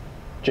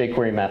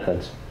 jQuery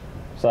methods.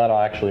 So that'll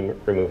actually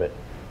remove it.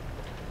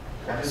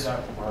 Why does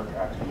that work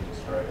after you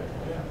destroy it?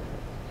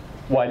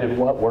 Why did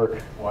what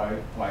work? Why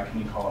can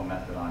you call a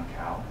method on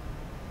cal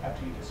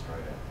after you destroyed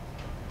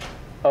it?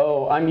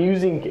 Oh, I'm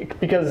using,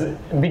 because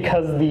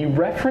the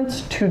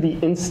reference to the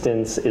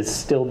instance is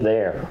still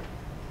there.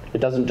 It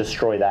doesn't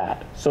destroy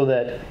that. So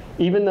that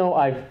even though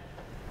I've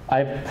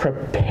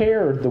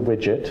prepared the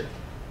widget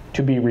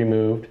to be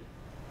removed,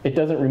 it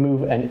doesn't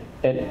remove an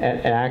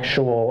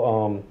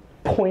actual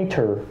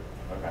pointer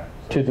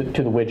to the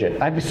widget.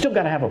 I've still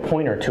got to have a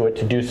pointer to it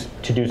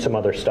to do some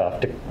other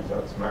stuff. So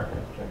it's marked.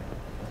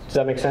 Does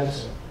that make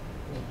sense?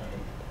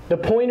 The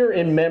pointer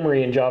in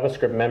memory, in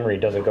JavaScript memory,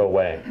 doesn't go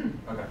away.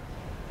 Okay.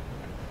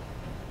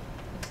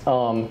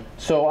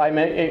 So I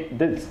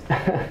meant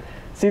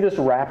see this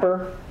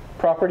wrapper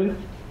property?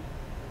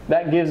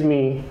 That gives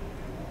me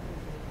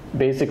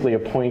basically a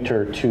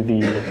pointer to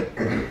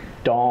the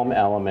DOM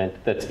element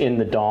that's in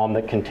the DOM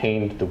that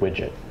contained the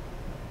widget.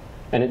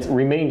 And it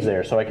remains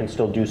there, so I can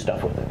still do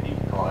stuff with it. You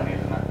can call any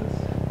of the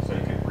methods, so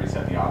you could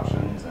reset the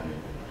options and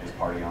is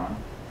party on?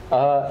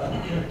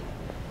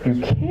 You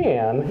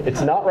can.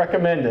 It's not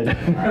recommended.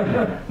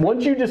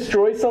 Once you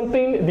destroy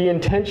something, the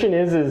intention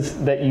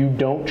is that you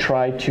don't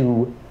try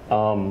to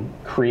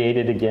create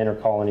it again or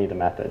call any of the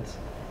methods.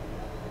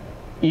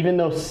 Even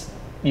though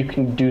you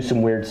can do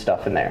some weird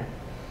stuff in there.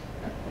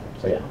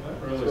 So yeah.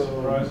 That really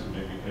surprises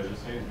me because it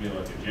seems to be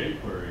like a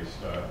jQuery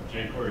style,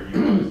 jQuery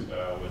UI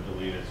style would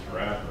delete its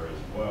wrapper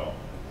as well.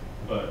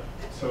 But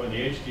so in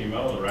the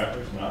HTML, the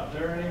wrapper's not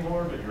there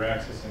anymore, but you're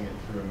accessing it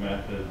through a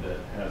method that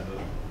has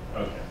a,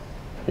 okay.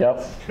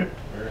 Yep.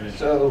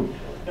 So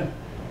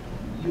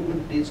you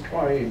would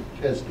destroy it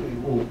just to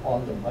remove all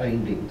the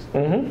bindings.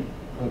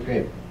 Mm-hmm.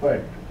 Okay,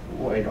 but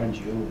why don't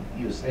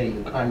you say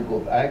you can't go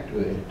back to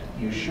it?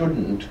 You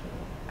shouldn't.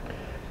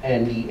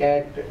 And the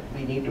act,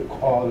 we need to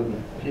call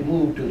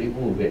remove to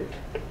remove it.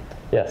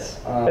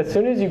 Yes. As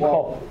soon as you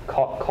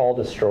call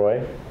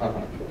destroy,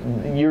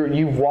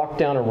 you've walked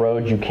down a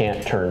road you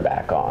can't turn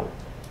back on.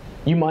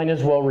 You might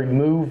as well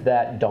remove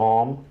that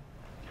DOM,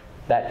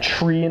 that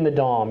tree in the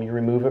DOM. You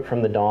remove it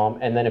from the DOM,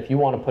 and then if you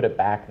want to put it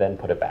back, then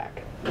put it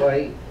back.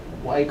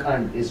 Why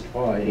can't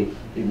destroy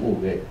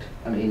remove it?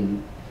 I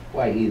mean,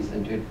 why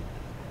isn't it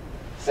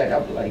set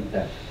up like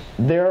that?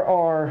 There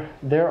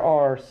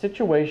are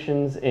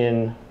situations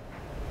in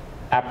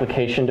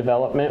application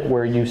development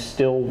where you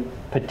still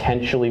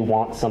potentially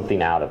want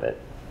something out of it,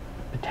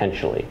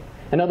 potentially.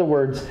 In other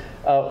words,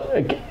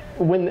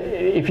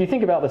 if you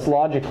think about this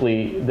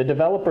logically, the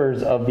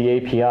developers of the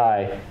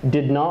API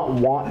did not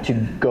want to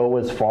go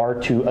as far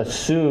to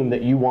assume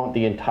that you want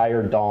the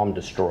entire DOM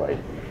destroyed.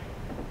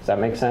 Does that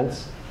make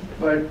sense?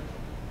 But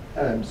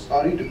I'm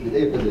sorry to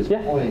belabor this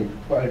Yeah. point,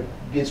 but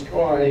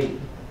destroy,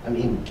 I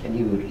mean, can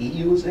you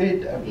reuse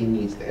it? I mean,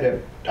 is there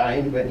a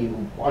time when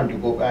you want to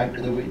go back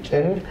to the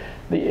widget?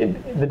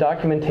 The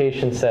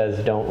documentation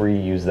says don't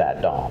reuse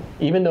that DOM.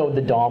 Even though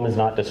the DOM is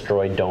not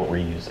destroyed, don't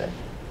reuse it.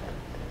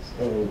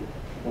 So,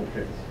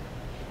 okay.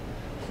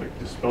 It's like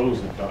dispose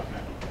of .NET.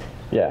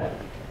 Yeah.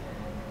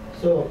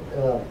 So,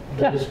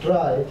 the Yeah.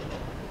 destroy,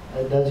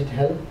 does it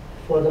help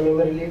for the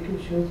memory leak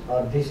issues,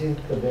 or this is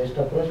the best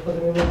approach for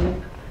the memory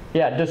leak?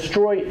 Yeah,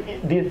 destroy,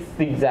 the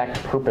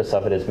exact purpose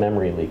of it is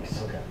memory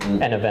leaks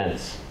and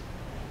events.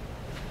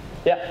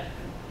 Yeah.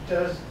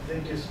 Does the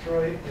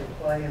destroy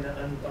imply an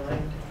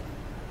unbind?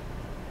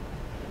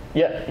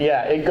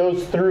 Yeah, it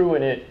goes through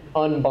and it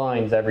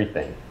unbinds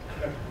everything.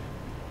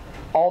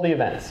 All the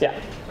events, yeah.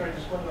 Sorry,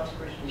 just one last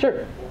question.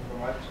 Sure. From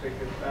my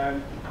perspective.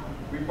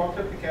 We popped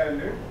up the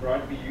calendar,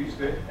 right? We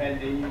used it,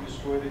 and then you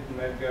destroyed it and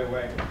let it go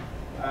away.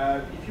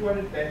 If you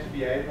wanted that to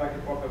behave like a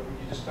pop-up, would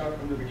you just start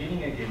from the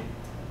beginning again?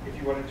 If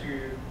you wanted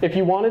to... If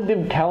you wanted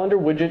the calendar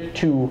widget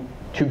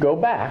to go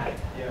back,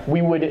 Yeah.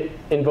 we would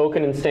invoke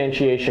an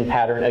instantiation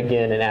pattern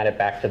again and add it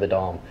back to the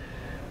DOM.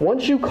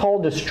 Once you call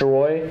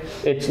destroy,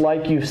 it's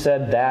like you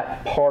said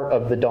that part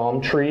of the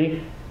DOM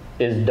tree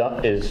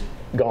is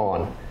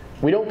gone.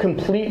 We don't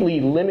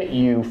completely limit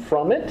you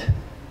from it.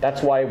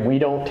 That's why we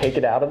don't take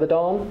it out of the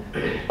DOM.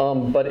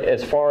 But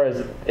as far as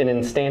an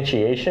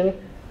instantiation,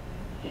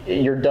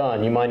 you're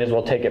done. You might as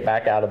well take it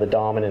back out of the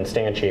DOM and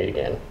instantiate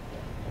again.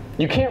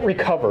 You can't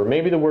recover.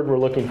 Maybe the word we're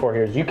looking for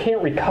here is you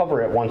can't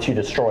recover it once you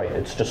destroy it.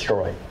 It's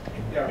destroyed.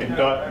 Yeah, In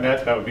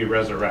 .NET, that would be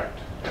resurrect.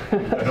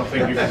 I don't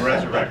think you can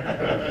resurrect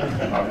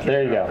an object.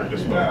 There you go. after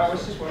dispose. No, I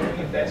was just wondering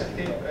if that's a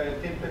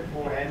template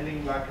for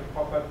handling like a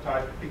pop-up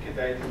type, pick a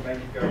date and make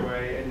it go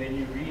away, and then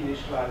you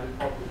reinitialize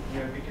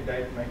it, pick a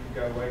date and make it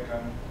go away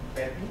kind of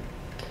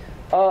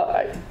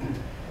pattern?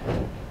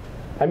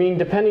 I mean,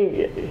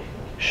 depending,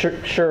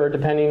 sure,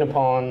 depending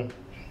upon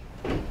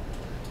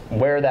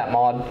where that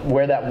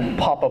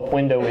pop-up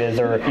window is,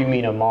 or if you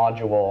mean a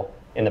module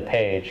in the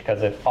page,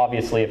 because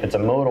obviously if it's a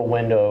modal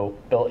window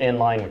built in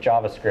line with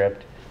JavaScript,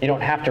 you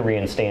don't have to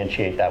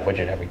reinstantiate that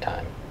widget every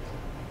time.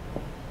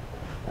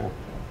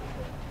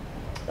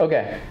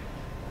 Okay,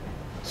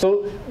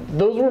 so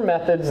those were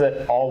methods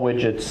that all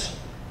widgets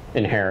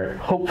inherit.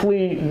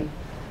 Hopefully,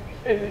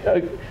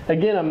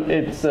 again,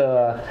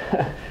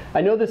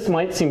 I know this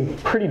might seem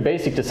pretty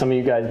basic to some of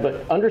you guys,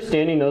 but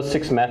understanding those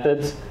 6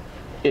 methods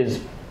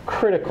is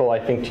critical, I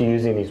think, to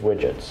using these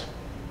widgets.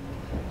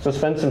 So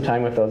spend some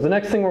time with those. The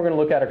next thing we're going to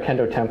look at are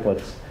Kendo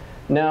templates.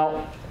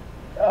 Now,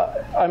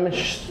 I'm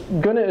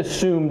going to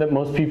assume that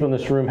most people in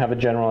this room have a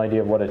general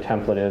idea of what a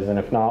template is, and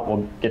if not,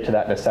 we'll get to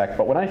that in a sec.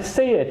 But when I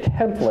say a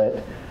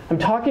template, I'm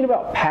talking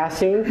about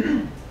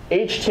passing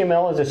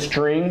HTML as a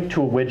string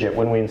to a widget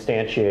when we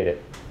instantiate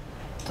it.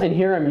 And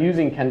here I'm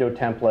using Kendo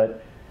template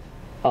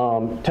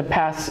to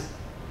pass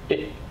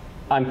it.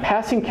 I'm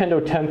passing Kendo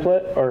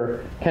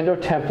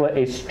template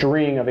a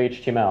string of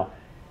HTML.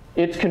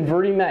 It's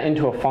converting that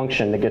into a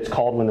function that gets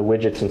called when the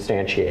widget's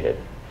instantiated.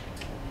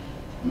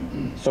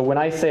 So when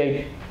I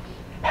say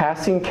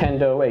passing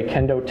Kendo a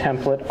Kendo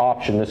template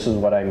option, this is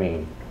what I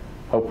mean.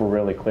 Hope we're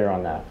really clear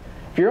on that.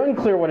 If you're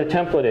unclear what a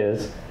template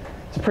is,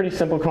 it's a pretty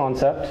simple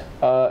concept.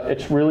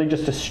 It's really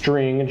just a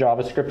string, a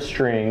JavaScript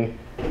string,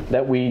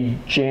 that we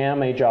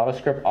jam a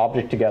JavaScript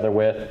object together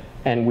with,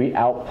 and we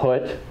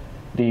output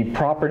the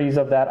properties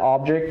of that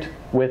object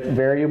with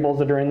variables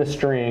that are in the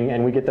string,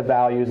 and we get the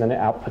values, and it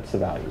outputs the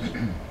values.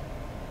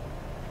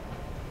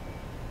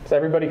 Is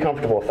everybody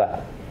comfortable with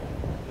that?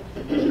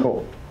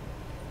 Cool.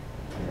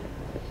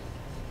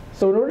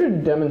 So in order to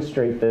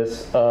demonstrate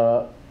this,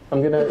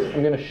 I'm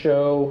gonna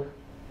show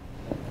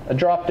a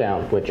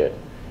drop-down widget.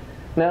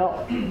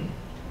 Now,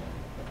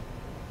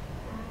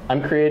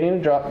 I'm creating a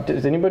drop.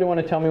 Does anybody want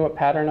to tell me what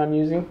pattern I'm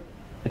using?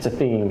 It's a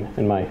theme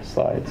in my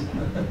slides.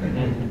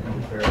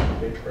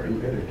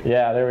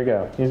 Yeah, there we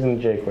go. Using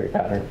the jQuery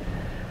pattern.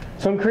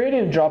 So I'm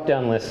creating a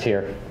drop-down list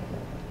here.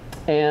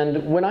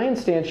 And when I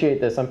instantiate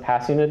this, I'm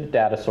passing it a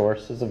data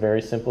source. It's a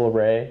very simple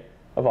array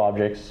of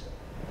objects.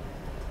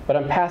 But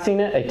I'm passing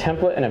it a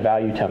template and a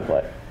value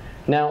template.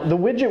 Now, the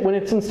widget, when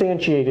it's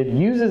instantiated,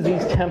 uses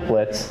these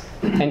templates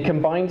and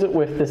combines it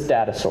with this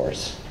data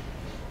source.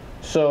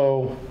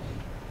 So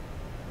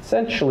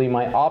essentially,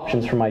 my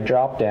options for my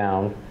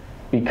drop-down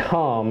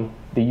become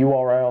the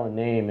URL and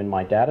name in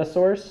my data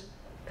source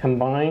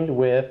combined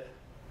with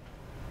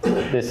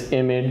this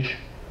image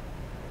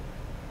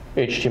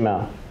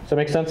HTML. Does that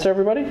make sense to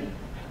everybody?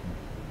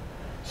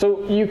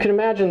 So you can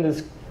imagine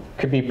this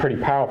could be pretty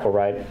powerful,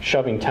 right?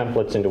 Shoving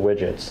templates into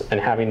widgets and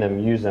having them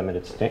use them at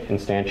its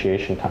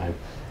instantiation time.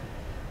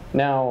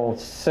 Now,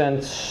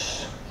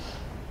 since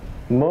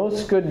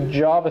most good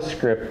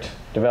JavaScript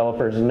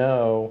developers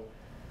know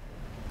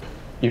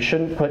you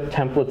shouldn't put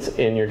templates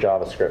in your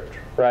JavaScript,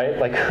 right?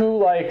 Like, who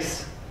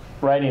likes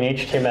writing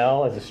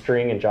HTML as a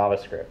string in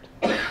JavaScript?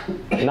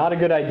 Not a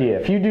good idea.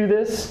 If you do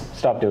this,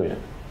 stop doing it.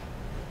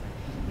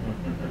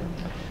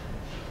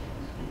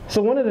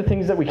 So one of the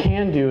things that we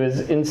can do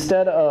is,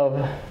 instead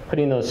of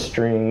putting those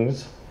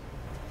strings,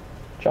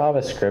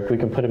 JavaScript, we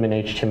can put them in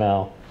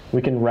HTML.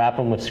 We can wrap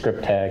them with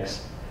script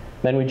tags.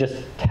 Then we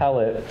just tell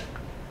it,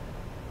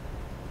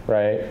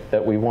 right,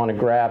 that we want to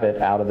grab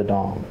it out of the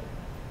DOM.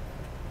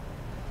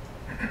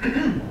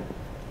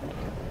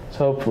 So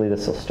hopefully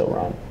this will still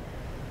run.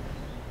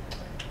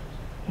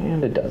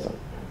 And it doesn't.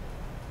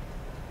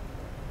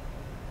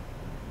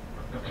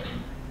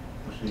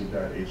 We need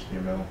that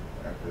HTML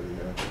after the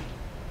template.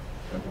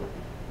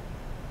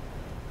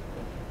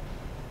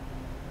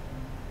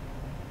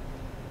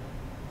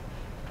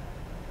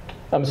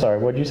 I'm sorry,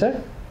 what did you say?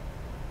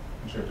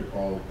 You should have to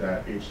call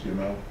that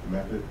HTML the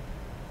method.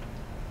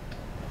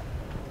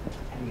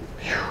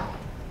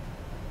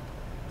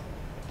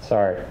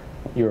 Sorry,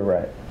 you were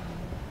right.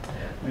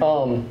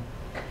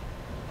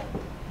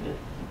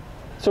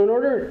 So in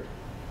order,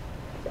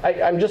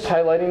 I'm just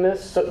highlighting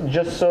this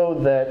just so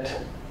that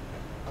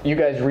you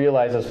guys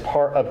realize, as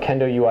part of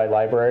Kendo UI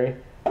library,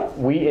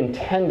 we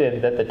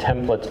intended that the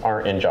templates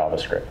aren't in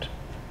JavaScript.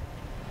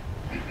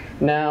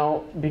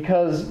 Now,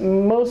 because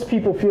most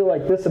people feel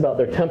like this about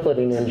their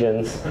templating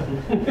engines,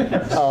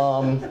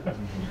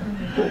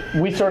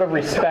 we sort of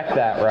respect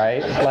that,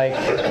 right? Like,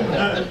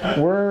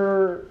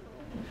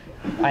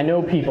 I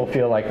know people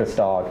feel like this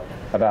dog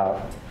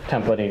about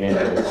templating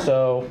engines.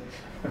 So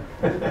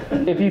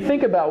if you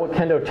think about what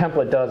Kendo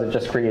template does, it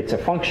just creates a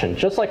function,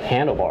 just like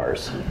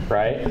handlebars,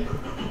 right?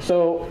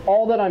 So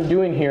all that I'm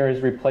doing here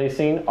is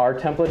replacing our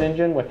template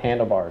engine with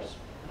handlebars.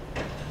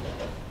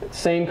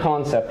 Same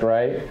concept,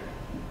 right?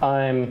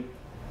 I'm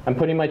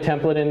putting my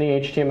template in the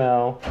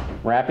HTML,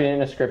 wrapping it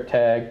in a script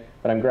tag,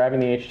 but I'm grabbing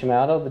the HTML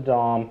out of the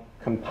DOM,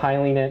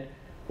 compiling it,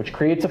 which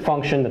creates a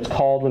function that's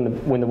called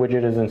when the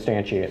widget is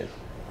instantiated.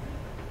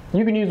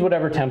 You can use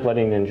whatever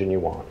templating engine you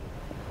want.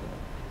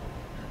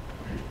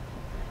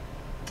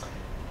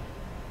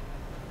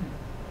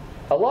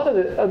 A lot of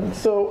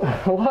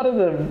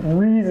the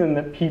reason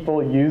that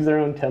people use their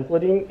own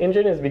templating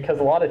engine is because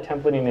a lot of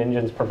templating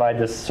engines provide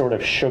this sort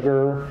of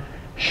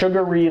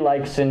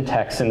sugary-like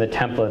syntax in the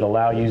template,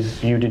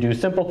 allows you to do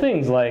simple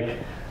things like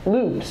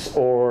loops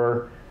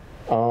or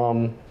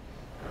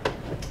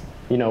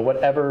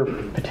whatever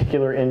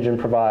particular engine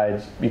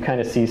provides. You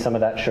kind of see some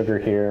of that sugar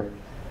here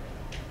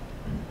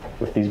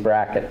with these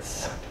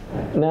brackets.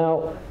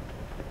 Now,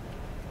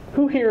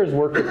 who here has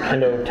worked with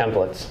Kendo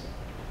templates?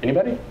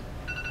 Anybody?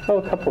 Oh,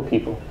 a couple of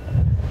people.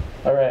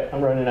 All right,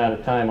 I'm running out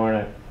of time,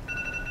 aren't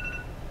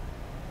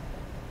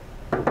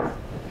I?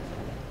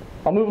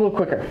 I'll move a little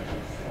quicker.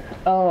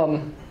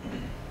 Kendo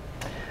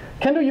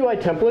UI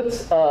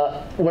templates,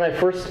 when I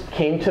first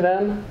came to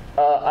them,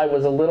 I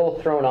was a little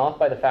thrown off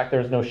by the fact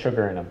there's no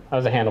sugar in them. I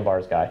was a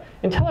handlebars guy.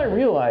 Until I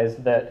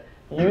realized that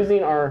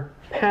using our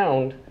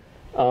pound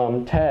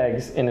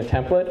tags in a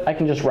template, I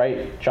can just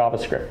write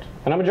JavaScript.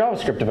 And I'm a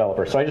JavaScript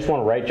developer, so I just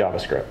want to write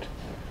JavaScript.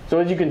 So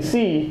as you can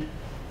see,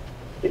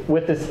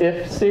 with this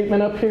if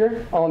statement up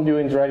here, all I'm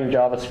doing is writing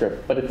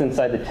JavaScript, but it's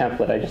inside the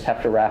template. I just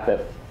have to wrap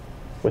it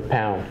with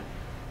pound.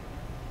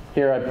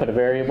 Here I put a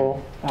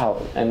variable.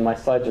 Oh, and my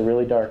slides are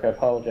really dark. I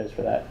apologize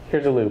for that.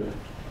 Here's a loop.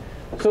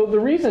 So the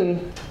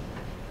reason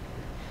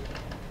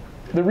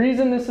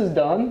this is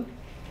done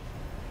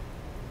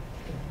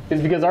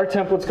is because our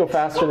templates go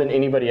faster than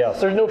anybody else.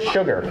 There's no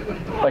sugar.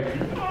 Like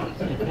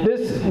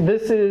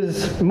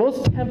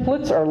most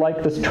templates are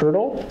like this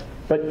turtle,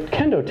 but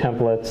Kendo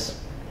templates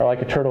are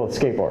like a turtle with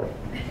skateboard.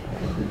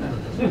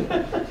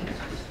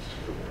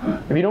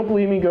 If you don't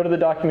believe me, go to the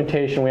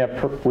documentation. We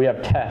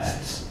have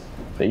tests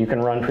that you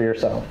can run for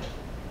yourself.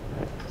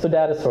 So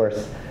data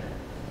source.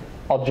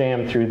 I'll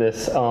jam through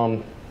this,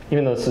 even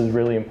though this is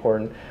really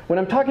important. When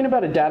I'm talking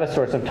about a data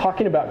source, I'm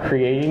talking about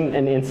creating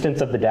an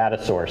instance of the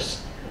data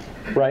source.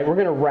 Right? We're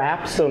going to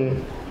wrap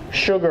some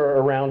sugar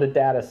around a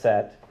data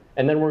set,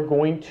 and then we're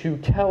going to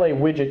tell a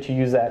widget to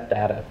use that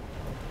data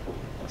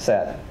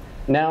set.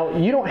 Now,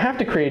 you don't have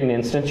to create an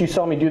instance. You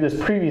saw me do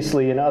this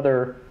previously in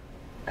other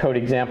code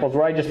examples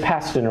where I just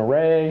passed an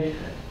array,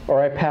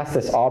 or I passed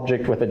this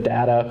object with a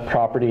data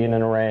property in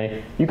an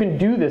array. You can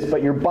do this,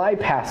 but you're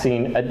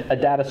bypassing a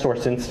data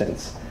source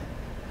instance.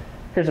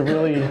 Here's a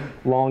really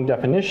long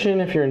definition.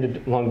 If you're into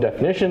long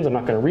definitions, I'm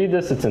not going to read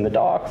this. It's in the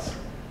docs.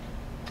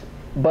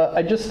 But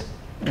I just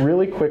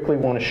really quickly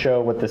want to show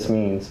what this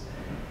means.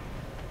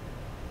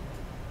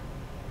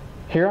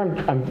 Here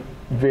I'm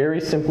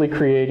very simply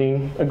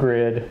creating a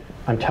grid.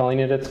 I'm telling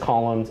it its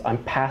columns.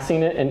 I'm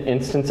passing it an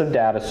instance of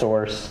data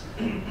source.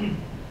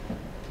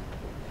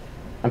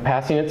 I'm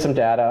passing it some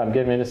data. I'm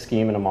giving it a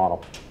scheme and a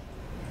model.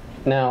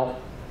 Now,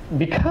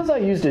 because I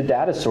used a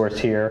data source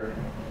here,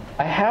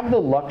 I have the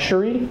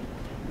luxury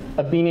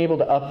of being able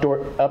to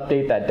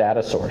update that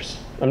data source.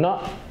 I'm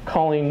not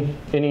calling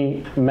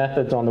any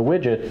methods on the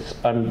widgets.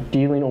 I'm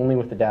dealing only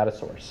with the data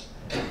source.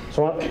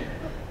 So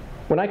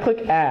when I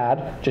click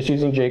add, just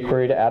using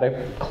jQuery to add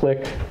a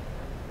click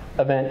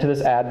event to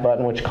this add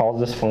button, which calls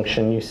this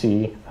function you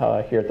see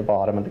here at the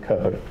bottom of the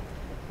code.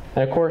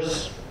 And of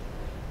course,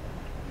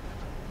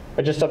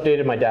 I just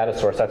updated my data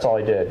source. That's all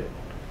I did.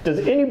 Does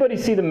anybody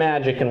see the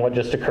magic in what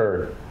just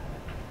occurred?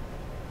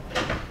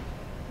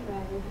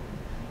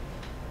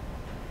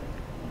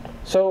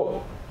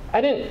 So I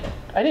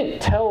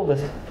didn't tell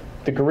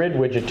the grid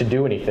widget to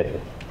do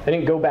anything. I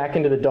didn't go back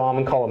into the DOM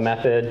and call a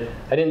method.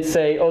 I didn't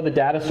say, oh, the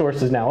data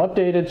source is now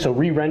updated, so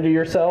re-render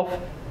yourself.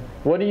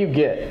 What do you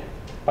get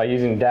by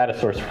using data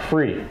source for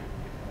free?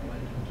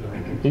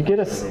 You get,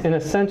 in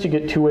a sense, you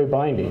get two-way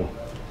binding.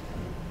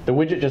 The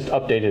widget just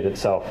updated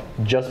itself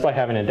just by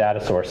having a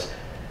data source.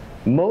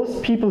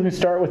 Most people who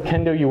start with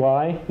Kendo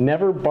UI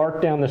never bark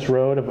down this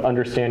road of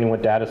understanding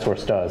what data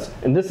source does.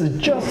 And this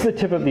is just the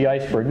tip of the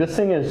iceberg. This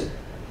thing is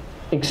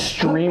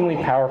extremely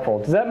powerful.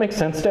 Does that make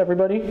sense to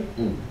everybody?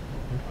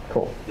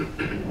 Cool.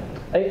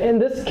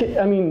 And this,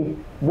 I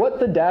mean,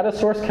 what the data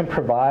source can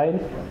provide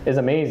is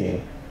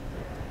amazing.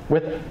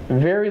 With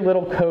very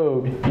little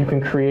code, you can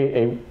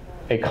create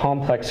a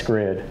complex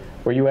grid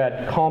where you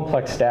add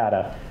complex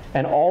data.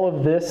 And all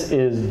of this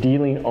is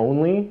dealing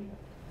only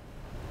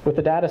with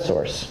the data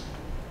source.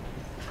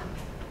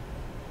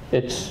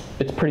 It's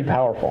pretty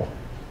powerful.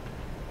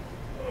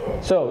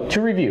 So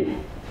to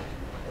review,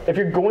 if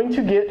you're going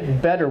to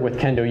get better with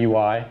Kendo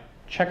UI,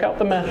 check out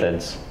the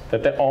methods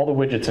that all the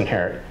widgets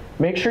inherit.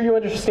 Make sure you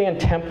understand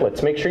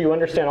templates. Make sure you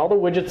understand all the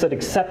widgets that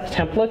accept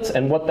templates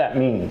and what that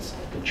means.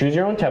 Choose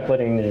your own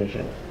templating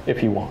engine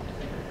if you want.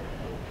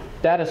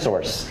 Data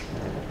source.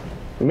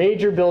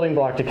 Major building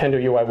block to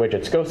Kendo UI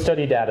widgets. Go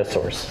study data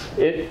source.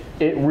 It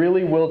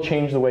really will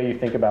change the way you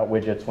think about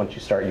widgets once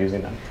you start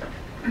using them.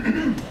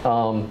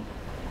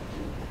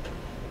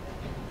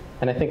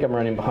 And I think I'm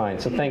running behind,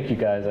 so thank you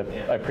guys.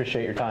 I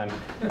appreciate your time.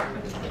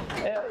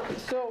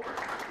 So.